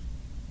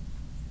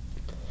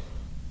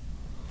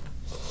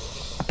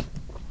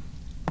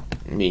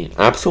 I mean,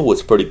 Absol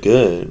was pretty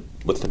good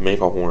with the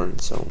Mega Horn,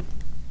 so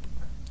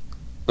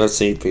let's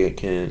see if I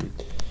can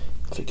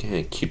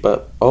keep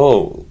up.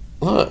 Oh,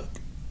 look,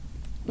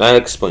 that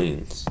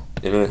explains.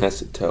 And it has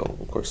to tell.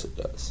 Of course it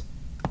does.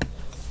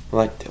 I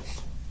like that.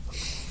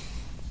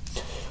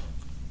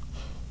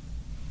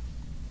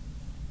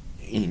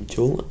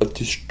 Angel of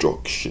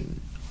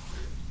Destruction.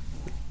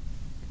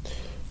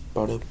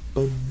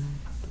 Ba-da-bum.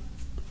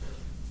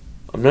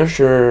 I'm not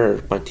sure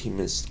if my team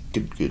is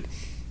good.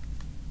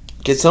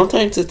 Because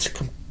sometimes it's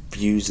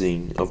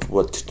confusing of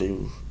what to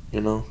do,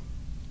 you know?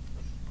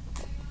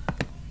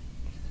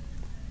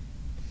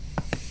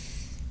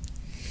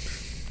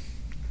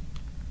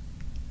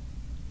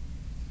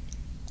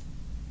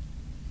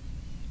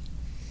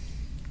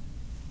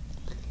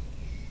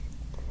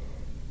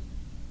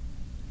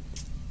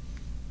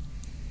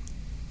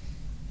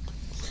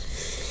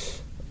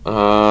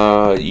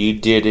 You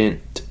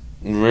didn't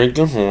make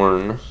a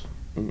horn.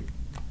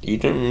 You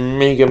didn't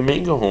make a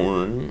Mega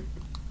Horn.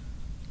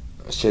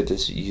 I should have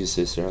used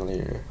this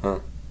earlier, huh?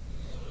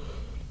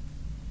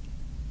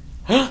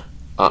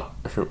 I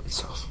hurt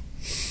myself.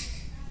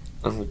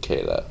 I'm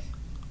okay though.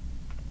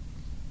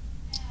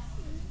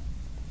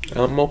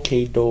 I'm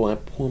okay though, I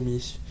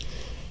promise.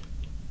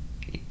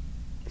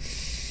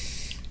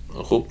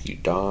 I hope you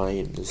die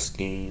in this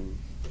game,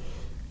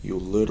 you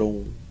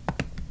little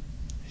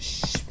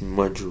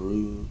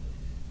smudgeroo.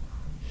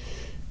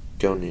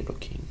 Go Needle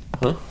King,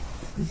 huh?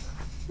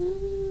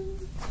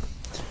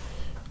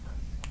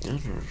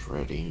 Dinner's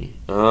ready.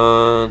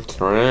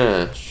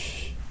 Trash.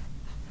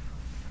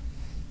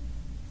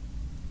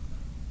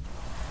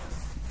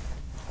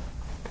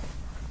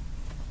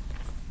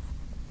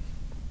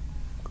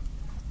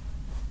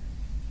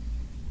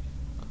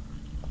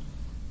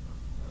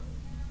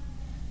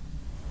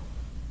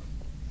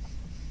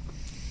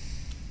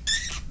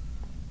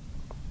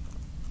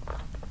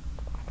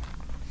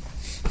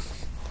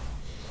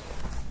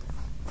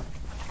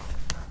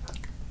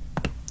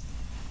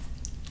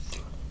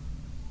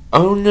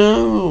 Oh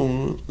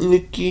no!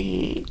 Look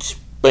at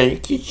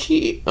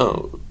Spanky.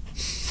 Oh.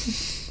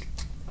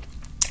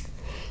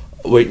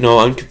 Wait, no,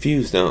 I'm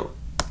confused now.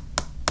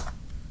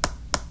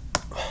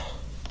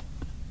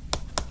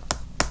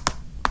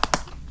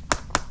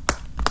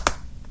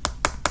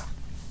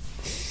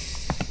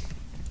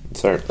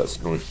 Sorry if that's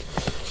annoying.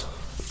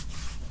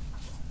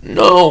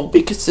 No,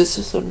 because this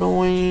is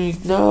annoying.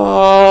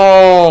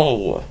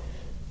 No!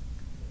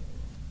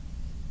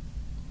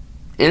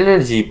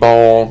 Energy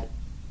ball.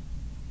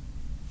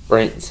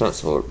 Right, it's not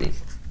Solar Beam.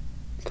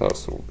 I thought it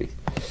was Solar Beam.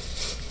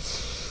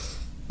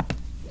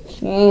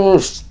 Oh,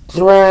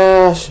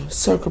 Thrash!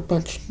 Sucker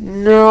Punch.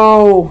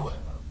 No!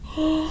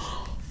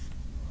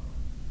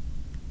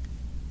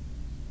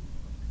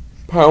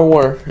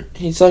 Power.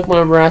 He's like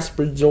my last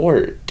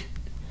resort.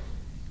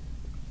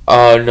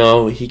 Oh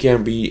no, he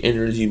can't be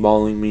energy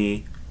balling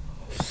me.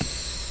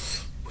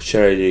 What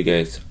should I do,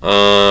 guys?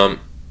 No,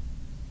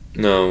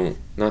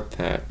 not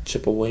that.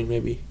 Chip away,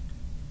 maybe?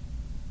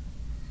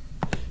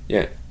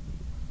 Yeah.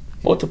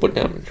 Multiple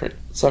damage, right?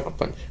 Sucker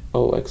Punch.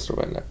 Oh, extra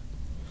like that.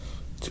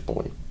 Chip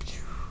away.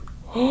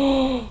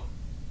 Oh,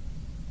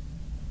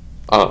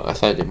 I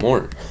thought I did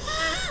more.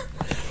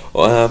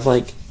 Well, I'm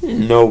like,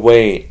 no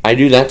way. I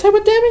do that type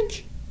of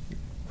damage?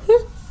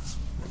 Huh?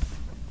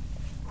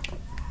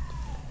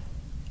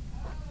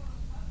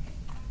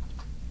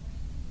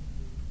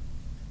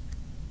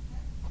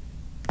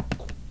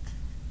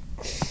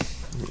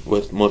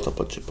 With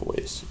multiple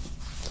chip-aways.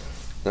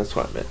 That's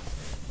what I meant.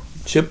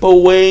 Chip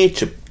away,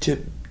 chip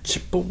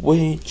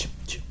away, chip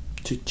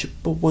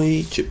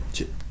away, chip away, chip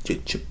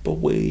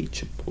away,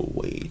 chip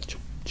away,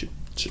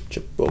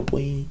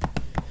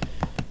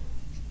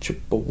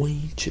 chip away,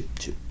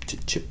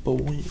 chip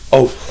away.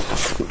 Oh,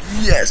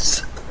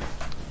 yes.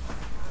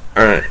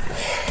 All right.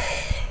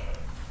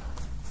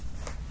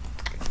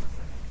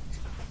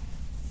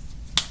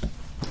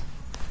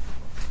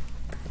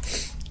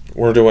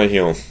 Where do I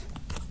heal?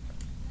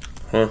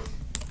 Huh?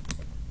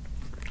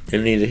 I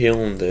need to heal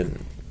and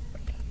then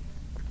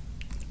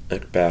I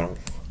can battle.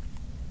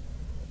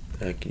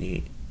 I can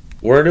eat.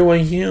 Where do I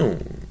heal?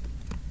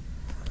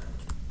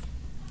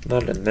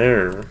 Not in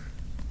there.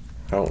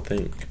 I don't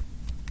think.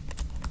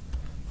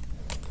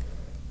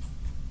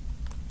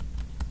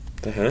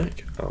 The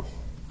heck? Oh.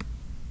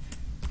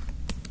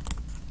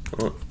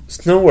 Oh,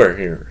 it's nowhere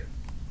here.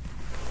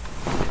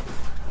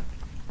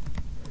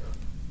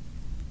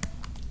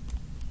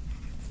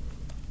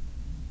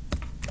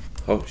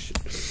 Oh shit.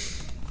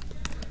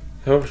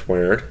 That was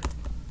weird.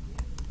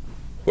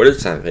 What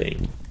is that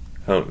thing?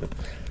 I don't know.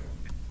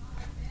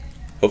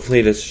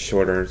 Hopefully this is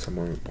shorter and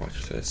someone will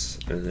watch this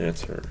and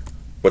answer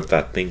what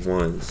that thing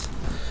was.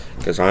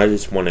 Because I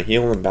just want to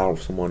heal and battle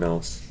someone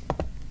else.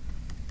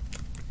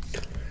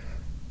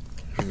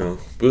 You know,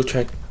 we'll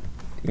check.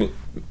 We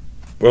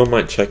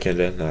might check it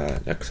in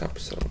the next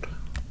episode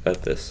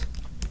of this.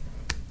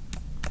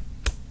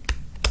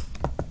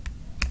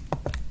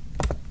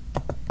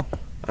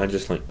 I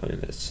just like playing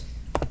this.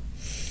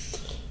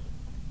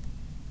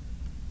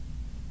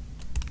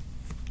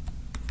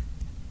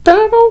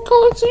 Battle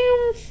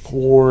Coliseum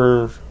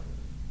or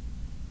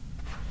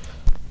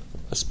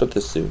let's put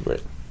this dude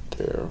right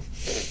there.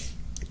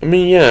 I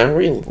mean, yeah, I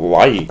really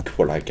like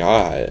what I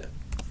got.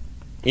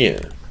 Yeah.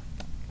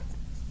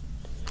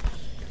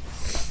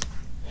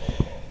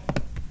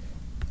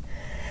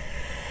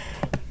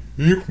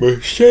 You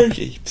must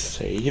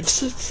save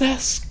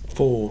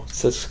successful.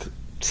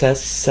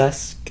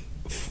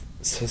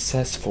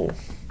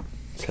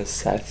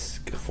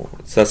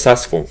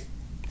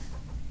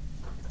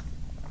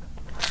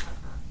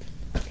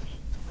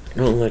 I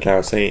don't like how I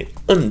was saying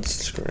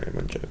unsubscribe.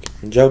 I'm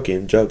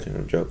joking. Joking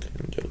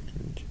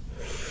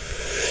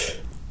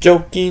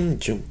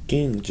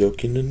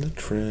in the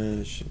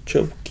trash.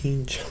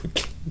 Joking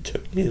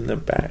in the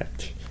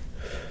batch.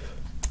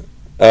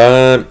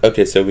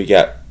 Okay, so we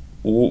got.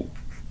 Okay,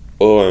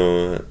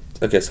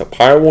 so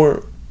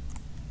Pyroar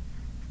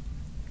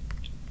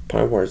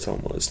is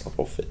almost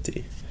level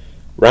 50.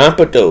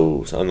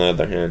 Rampardos, on the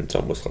other hand, is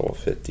almost level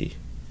 50.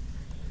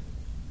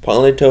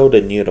 Politoed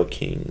and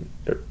Nidoking,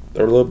 they're a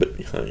little bit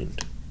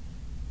behind.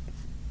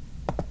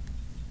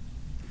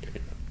 Okay.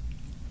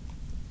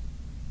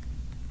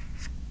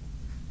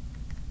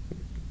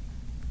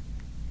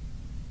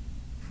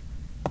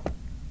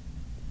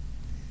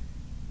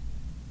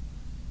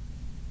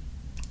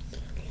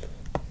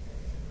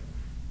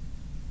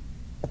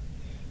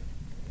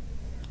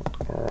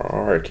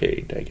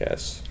 Arcade, I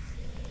guess.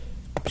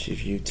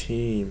 Preview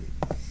team.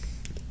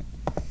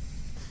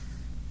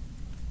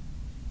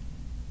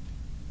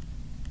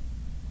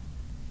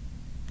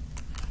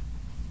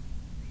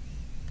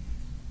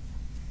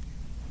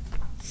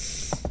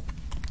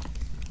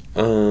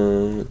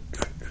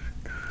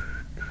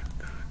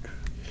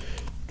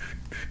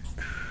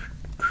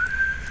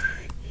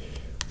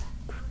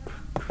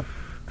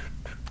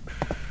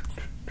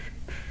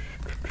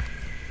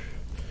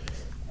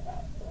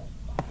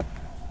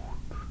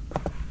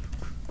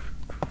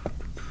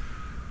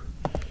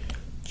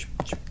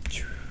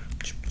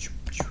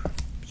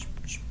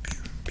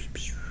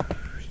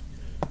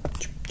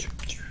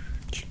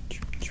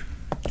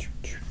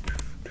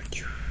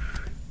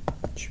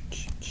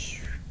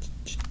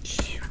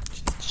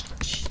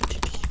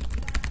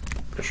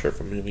 Sure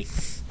for moving.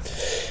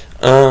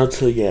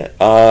 So yeah,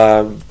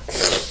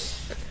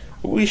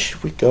 who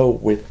should we go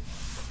with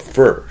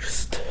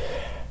first?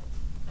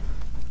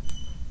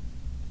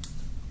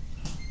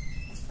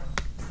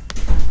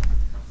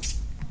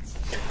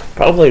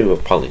 Probably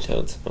with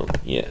Polytoad, so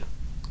yeah.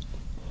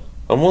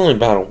 I'm only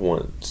battled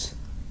once,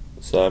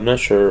 so I'm not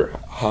sure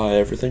how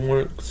everything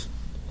works.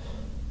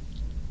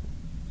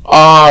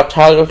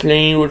 Tiger's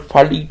Lane with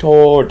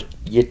Polytoad.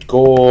 Yet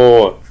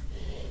go.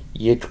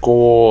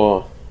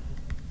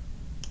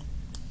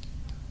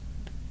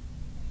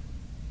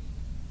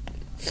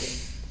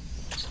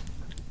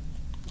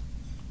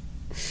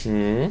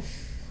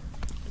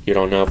 You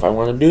don't know if I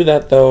want to do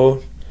that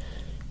though.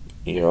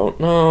 You don't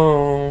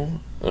know.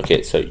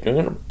 Okay, so you're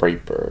gonna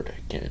Brave Bird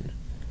again.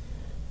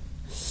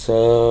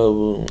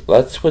 So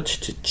let's switch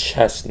to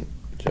Chestnut.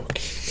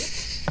 Joking.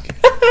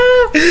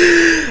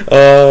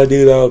 Oh,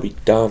 dude, that would be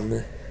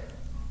dumb.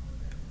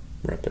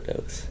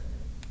 Rapidos.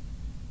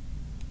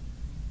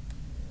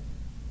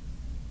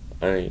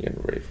 I ain't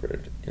getting ready for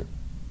it. Yeah.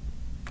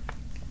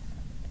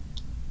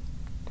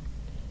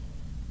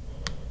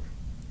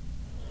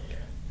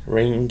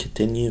 Rain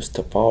continues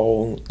to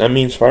fall. That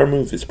means fire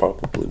move is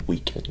probably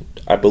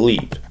weakened. I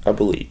believe.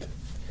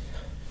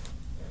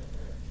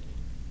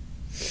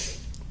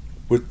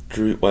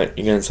 Withdrew. What?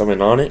 You gonna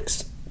summon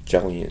Onyx?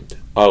 Giant.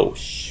 Oh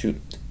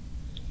shoot.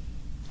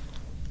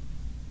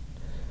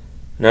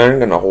 Now I'm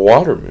gonna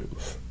water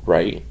move,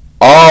 right?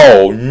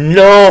 Oh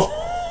no!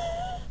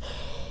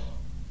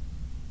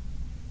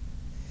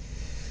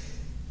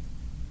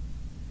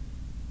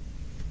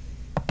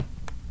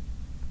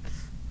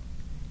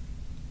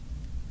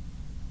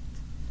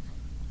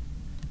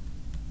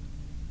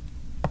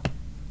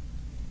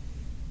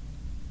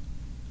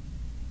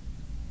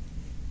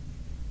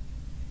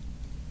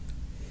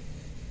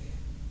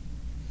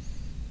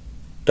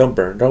 Don't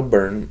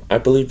burn. I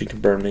believe you can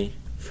burn me.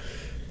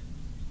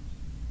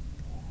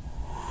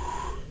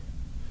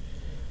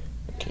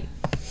 Okay.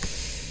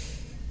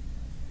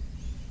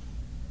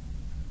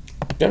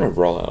 Gonna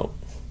roll out.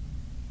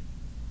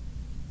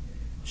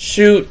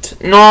 Shoot!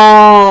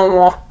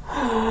 No!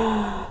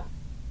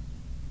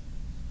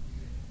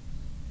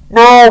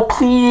 No,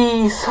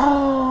 please!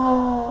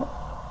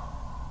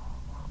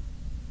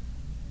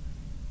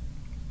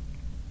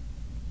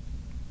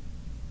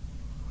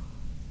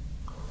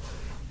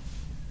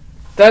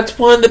 That's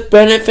one of the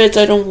benefits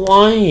I don't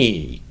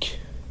like.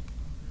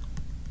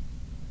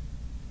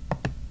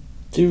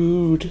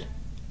 Dude.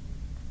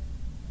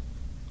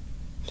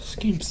 This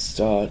game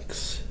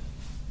sucks.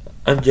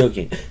 I'm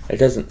joking. It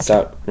doesn't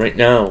suck right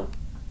now.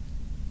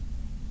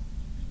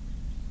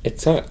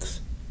 It sucks.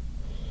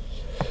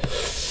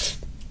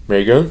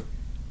 Mega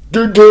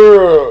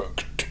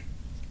Detect.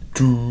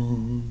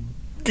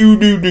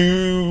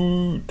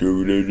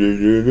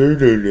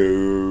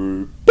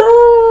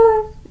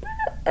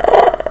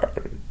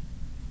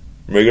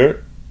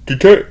 Mega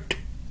Detect.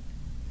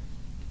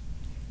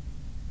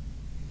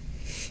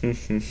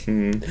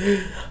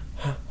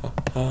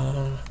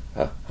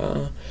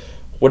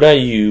 What I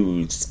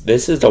use?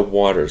 This is a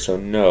water, so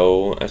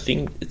no. I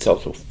think it's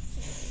also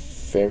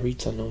fairy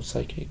tunnel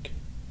psychic.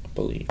 I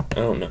believe. I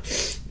don't know.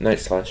 Night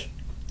slash.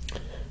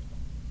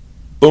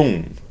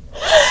 Boom.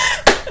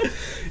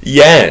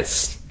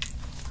 Yes.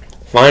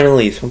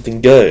 Finally,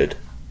 something good.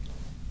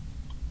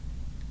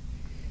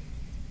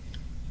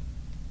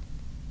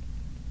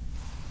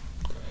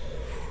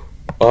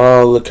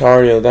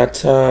 Lucario,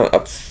 that's a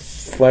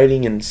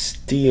fighting and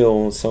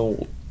steel,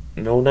 so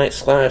no night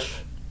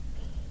slash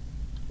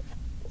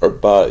or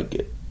bug.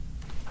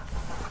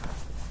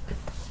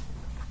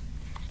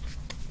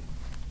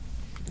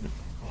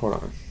 Hold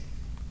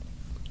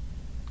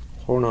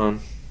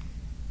on.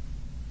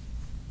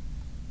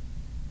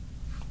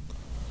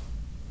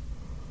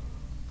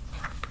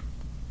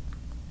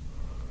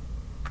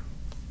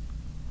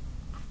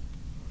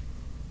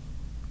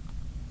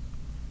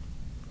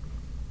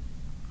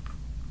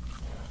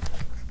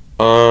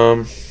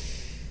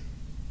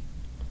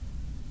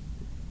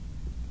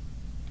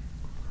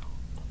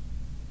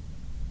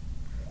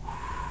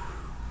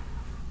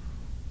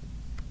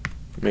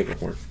 Make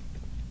it work.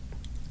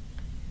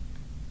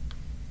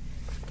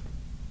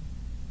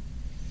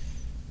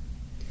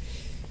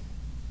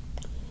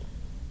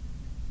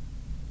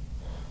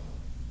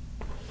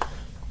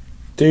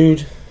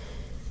 Dude.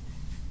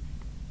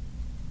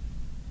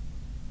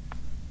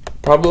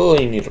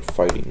 Probably need a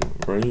fighting,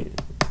 right?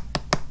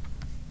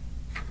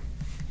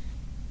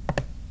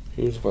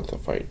 Here's what the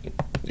fighting.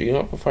 Do you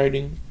have a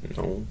fighting?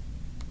 No.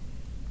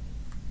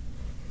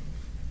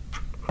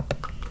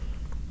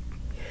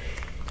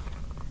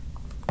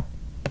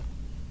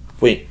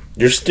 Wait,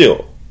 you're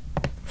still.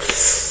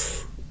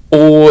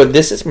 Oh,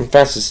 this is my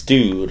fastest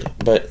dude,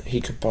 but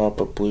he could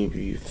probably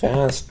be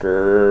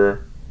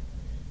faster.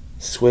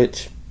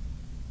 Switch.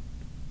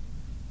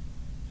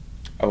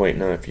 Oh wait,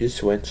 no, if you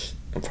switch,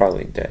 I'm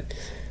probably dead.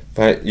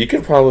 But you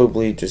could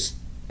probably just,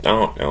 I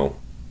don't know,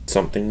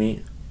 something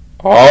me.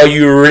 Oh,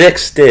 you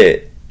rixed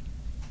it!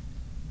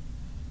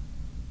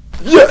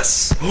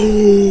 Yes!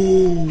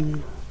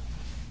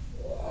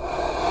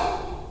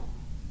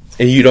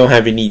 And you don't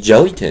have any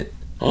gelatin.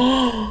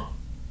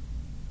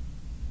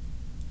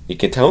 You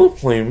can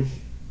Talonflame.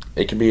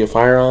 It can be a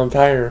fire on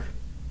fire.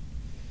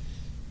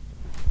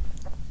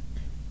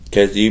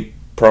 Because you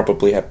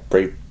probably have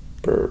Brave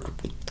Bird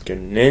with your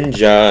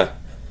ninja.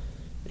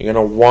 You're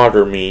gonna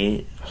water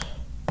me.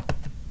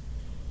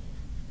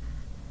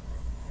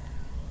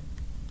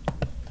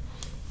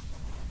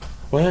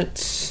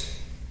 What?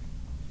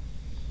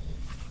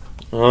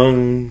 Let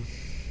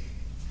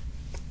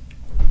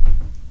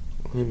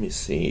me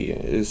see.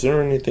 Is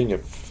there anything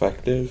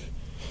effective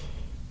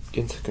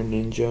against a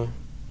ninja?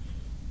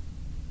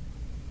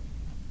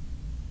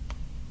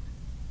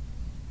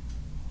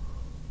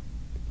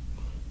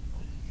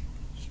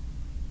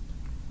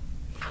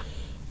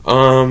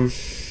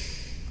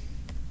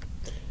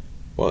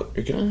 Well,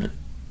 you're gonna.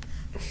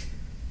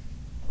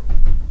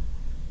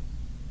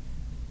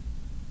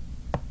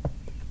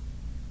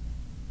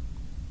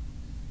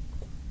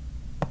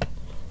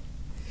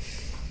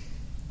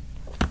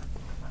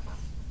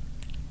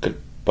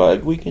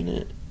 bug weaken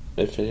it?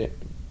 If it...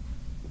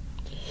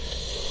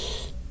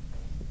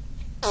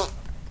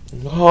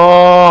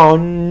 Oh,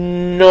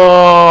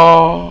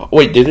 no!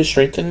 Wait, did it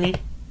strengthen me?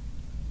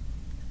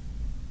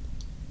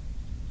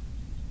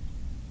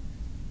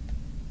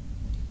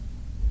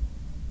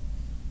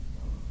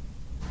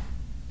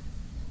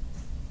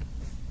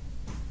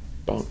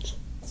 Bounce.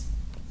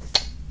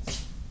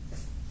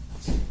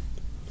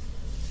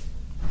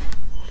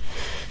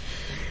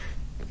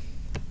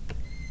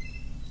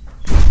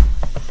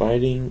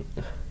 Fighting.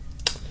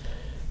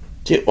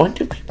 Dude, why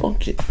do people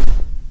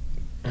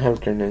have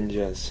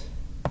Greninjas?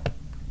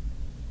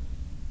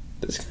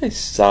 This guy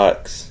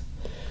sucks.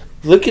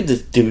 Look at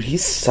this dude, he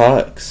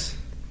sucks.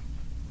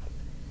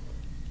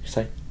 He's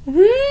like,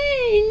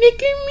 hey,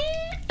 look at me,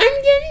 I'm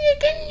just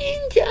like a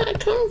ninja,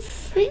 come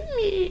fight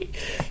me.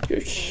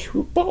 You're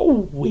super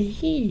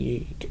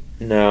weak.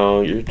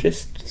 No, you're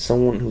just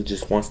someone who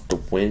just wants to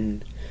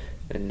win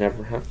and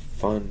never have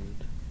fun.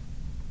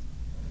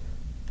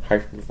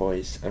 Hyphen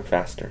voice, I'm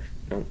faster.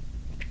 No.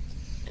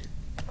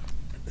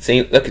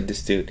 See, look at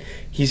this dude.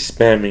 He's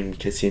spamming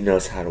because he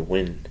knows how to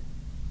win.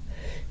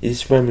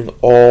 He's spamming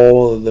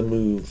all of the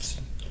moves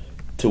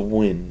to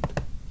win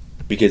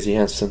because he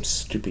has some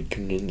stupid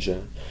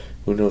ninja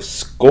who knows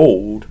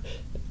Scold.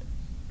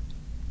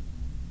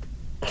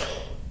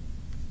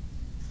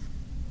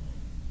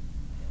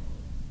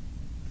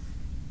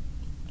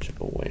 Chip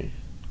away.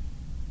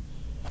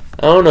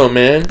 I don't know,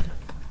 man.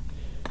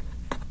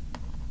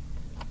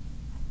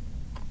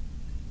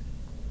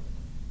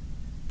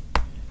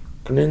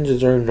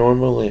 Ninjas are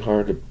normally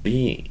hard to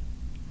beat.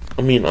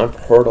 I mean, I've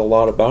heard a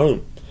lot about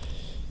them.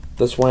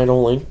 That's why I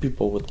don't like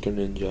people with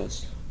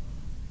Greninjas.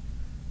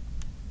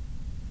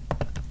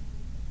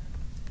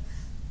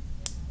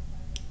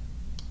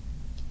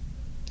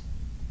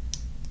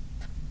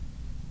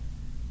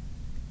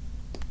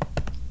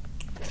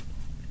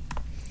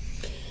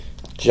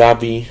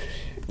 Jobby.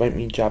 Invite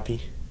me,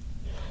 Jobby.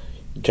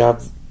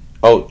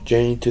 Oh,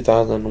 Jane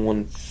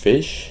 2001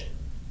 Fish.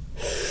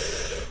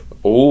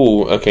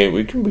 Oh, okay,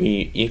 we can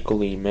be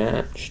equally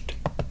matched.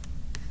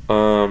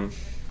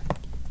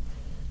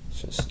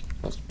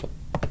 Let's put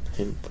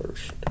him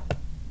first.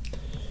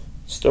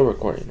 Still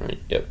recording, right?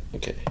 Yep,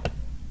 okay.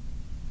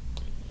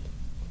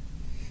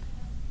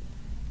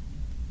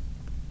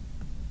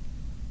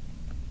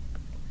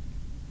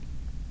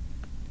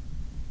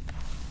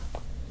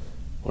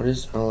 What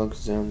is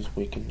Alakazam's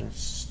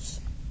weakness?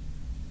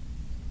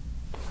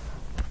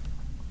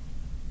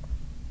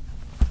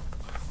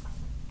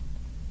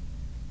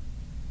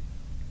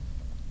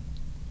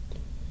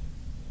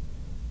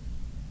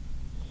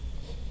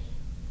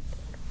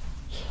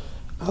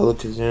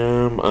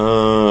 Alakazam,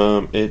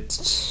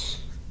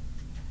 it's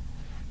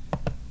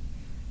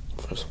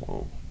first of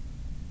all,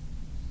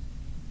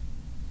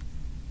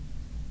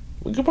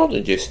 we could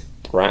probably just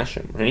thrash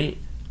him, right?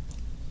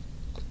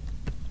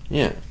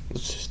 Yeah,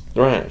 let's just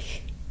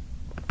thrash.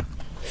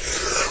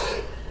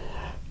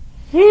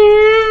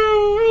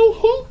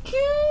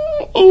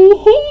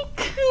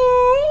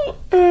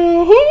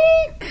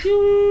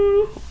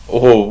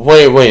 Oh,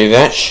 wait,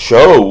 that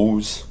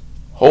shows.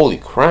 Holy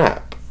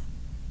crap.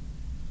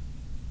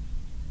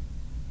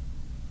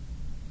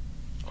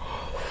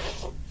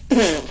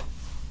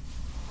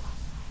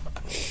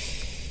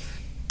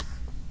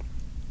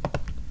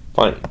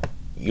 Fine.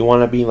 You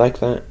wanna be like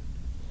that?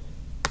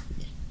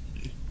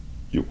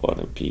 You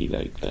wanna be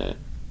like that?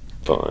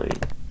 Fine.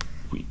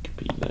 We could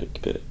be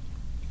like that.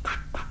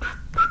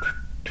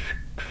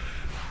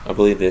 I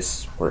believe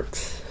this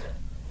works.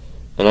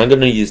 And I'm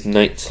gonna use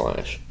Night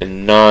Slash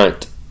and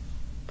not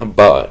a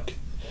bug.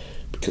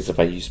 Because if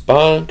I use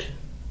bug,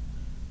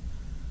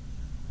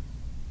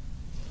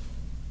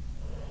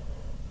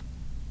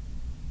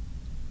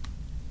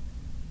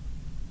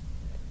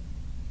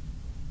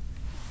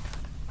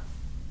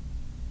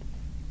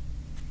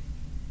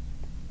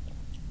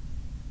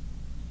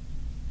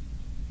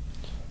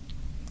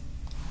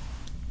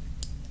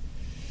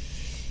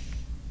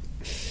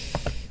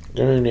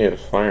 I'm gonna need a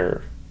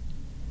fire.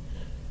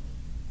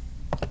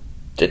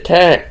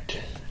 Detect!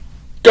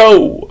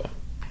 Go!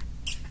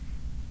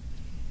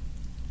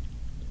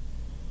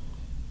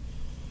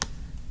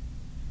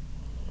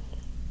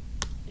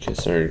 Okay,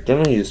 so we're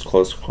gonna use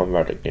close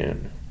combat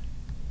again.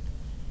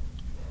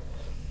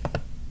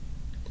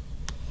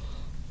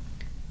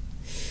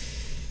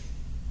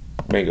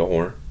 Mega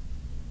Horn.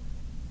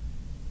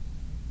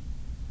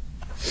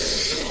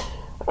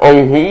 I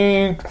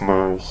hate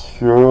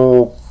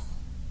myself.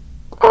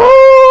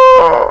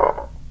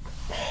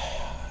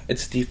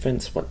 Its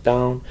defense went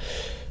down.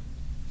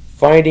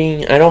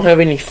 Fighting. I don't have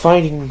any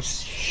fighting.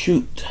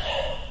 Shoot.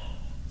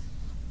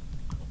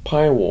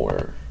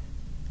 Pyroar.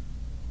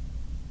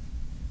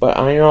 But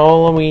I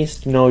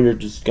always know you're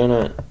just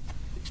gonna...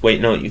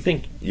 Wait, no, you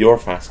think you're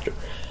faster.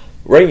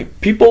 Right?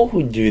 People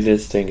who do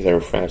this think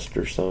they're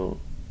faster, so...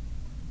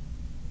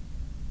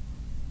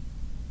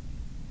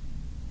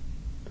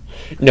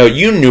 No,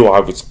 you knew I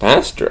was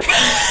faster.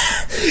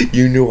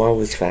 You knew I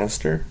was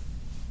faster?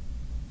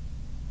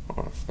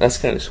 Oh, that's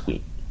kind of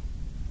sweet.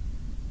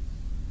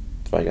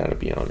 if I gotta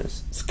be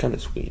honest. It's kind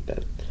of sweet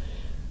that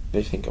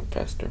they think I'm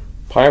faster.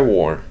 Pie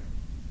War.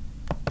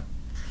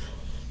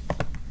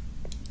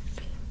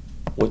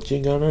 What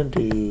you gonna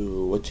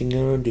do? What you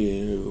gonna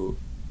do?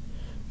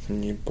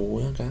 And your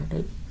boy got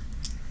it.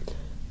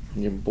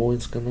 And your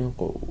boy's gonna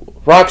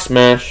go. Rock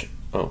Smash!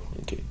 Oh,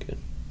 okay, good.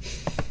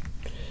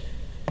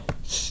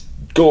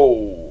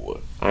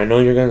 Go! I know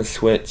you're gonna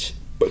switch,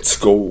 but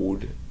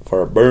scold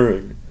for a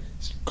burn.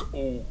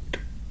 Scold.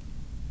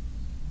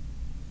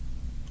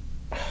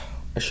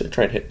 I should have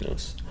tried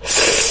Hypnos.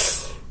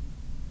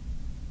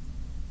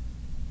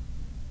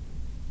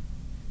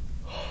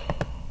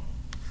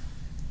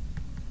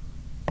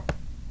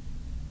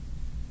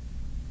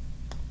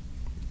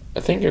 I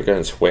think you're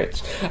gonna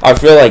switch. I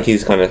feel like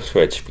he's gonna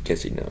switch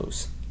because he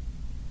knows.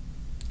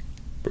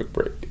 Brick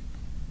break.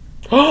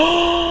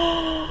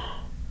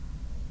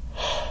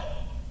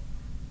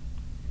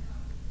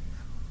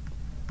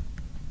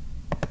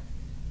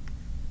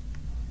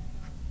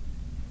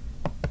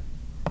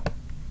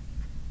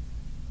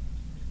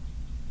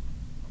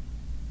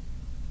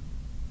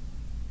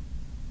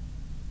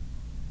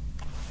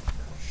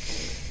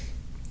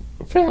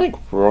 I feel like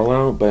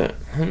rollout, but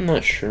I'm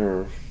not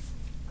sure.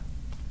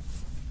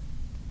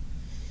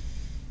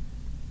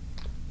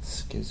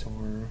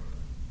 Skizor.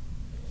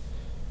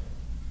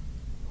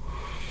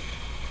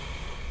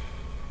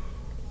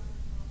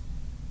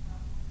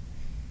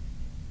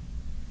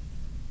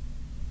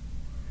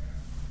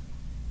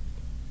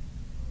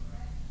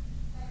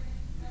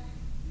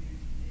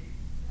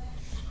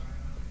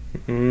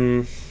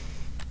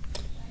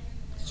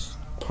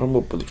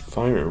 Probably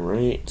fire,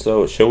 right?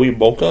 So, shall we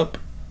bulk up?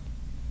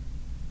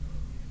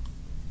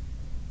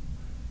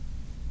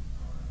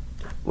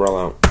 Roll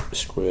out.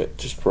 Screw it.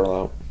 Just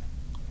roll out.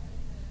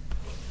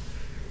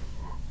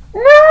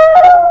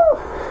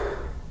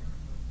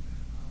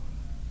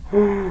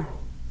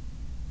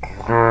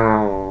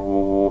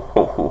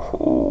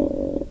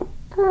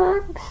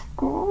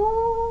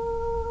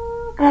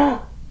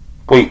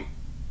 Wait.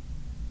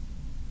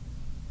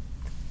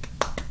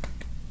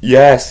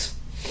 Yes.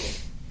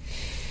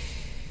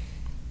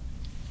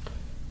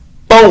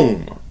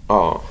 Boom.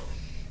 Oh.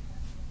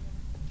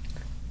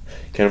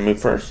 Can I move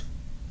first?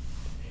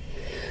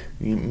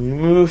 You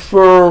move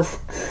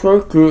first.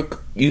 Psychic.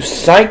 You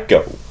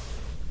psycho.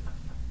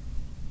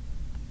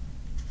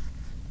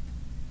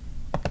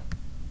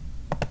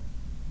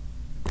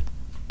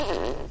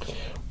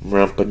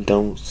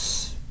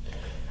 Rampadose.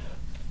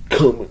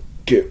 Come and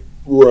get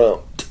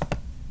rumped.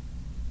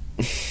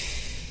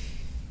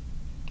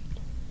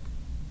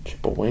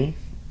 Chip away?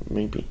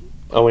 Maybe.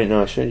 Oh wait,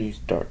 no, I should use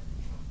Dart.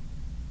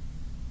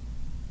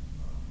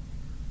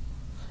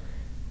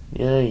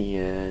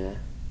 Yeah.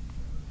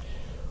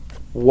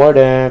 What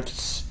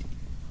ifs?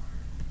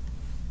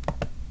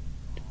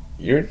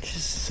 You're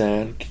just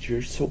sad because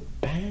you're so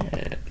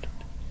bad.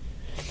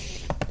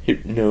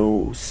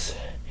 Hypnos.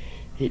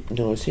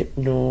 Hypnos.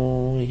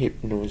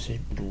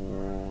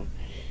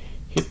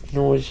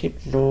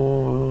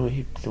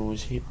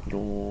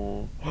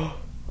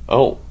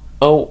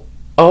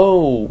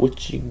 Oh,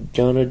 what you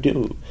gonna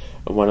do?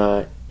 When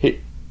I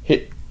hit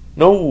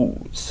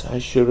nose, I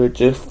should have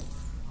just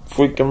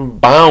freaking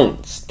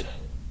bounced.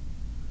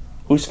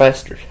 Who's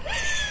faster?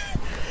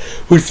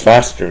 Who's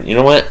faster? You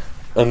know what?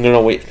 I'm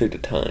gonna wait through the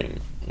time.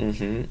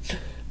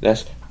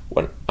 That's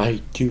what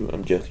I do.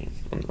 I'm joking.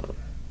 I'm not.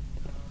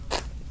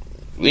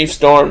 Leaf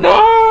Storm.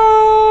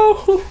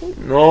 No!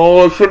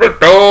 No, I should have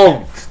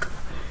bounced.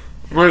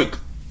 Like,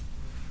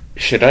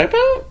 should I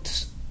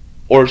bounce?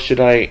 Or should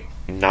I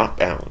not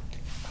bounce?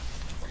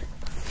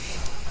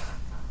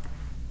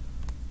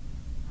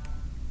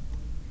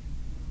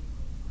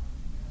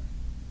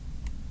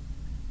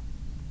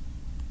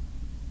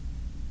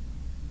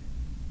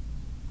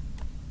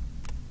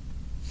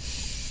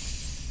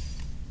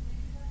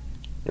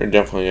 You're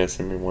definitely gonna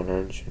send me one,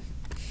 aren't you?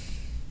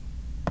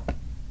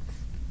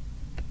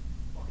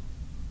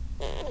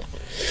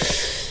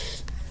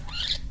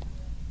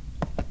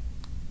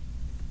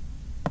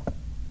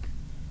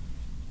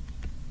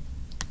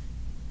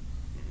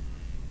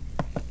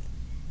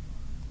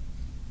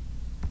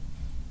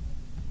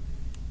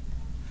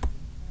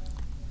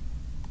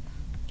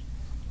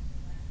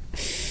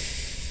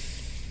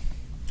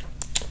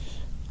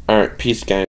 Alright, peace, guys.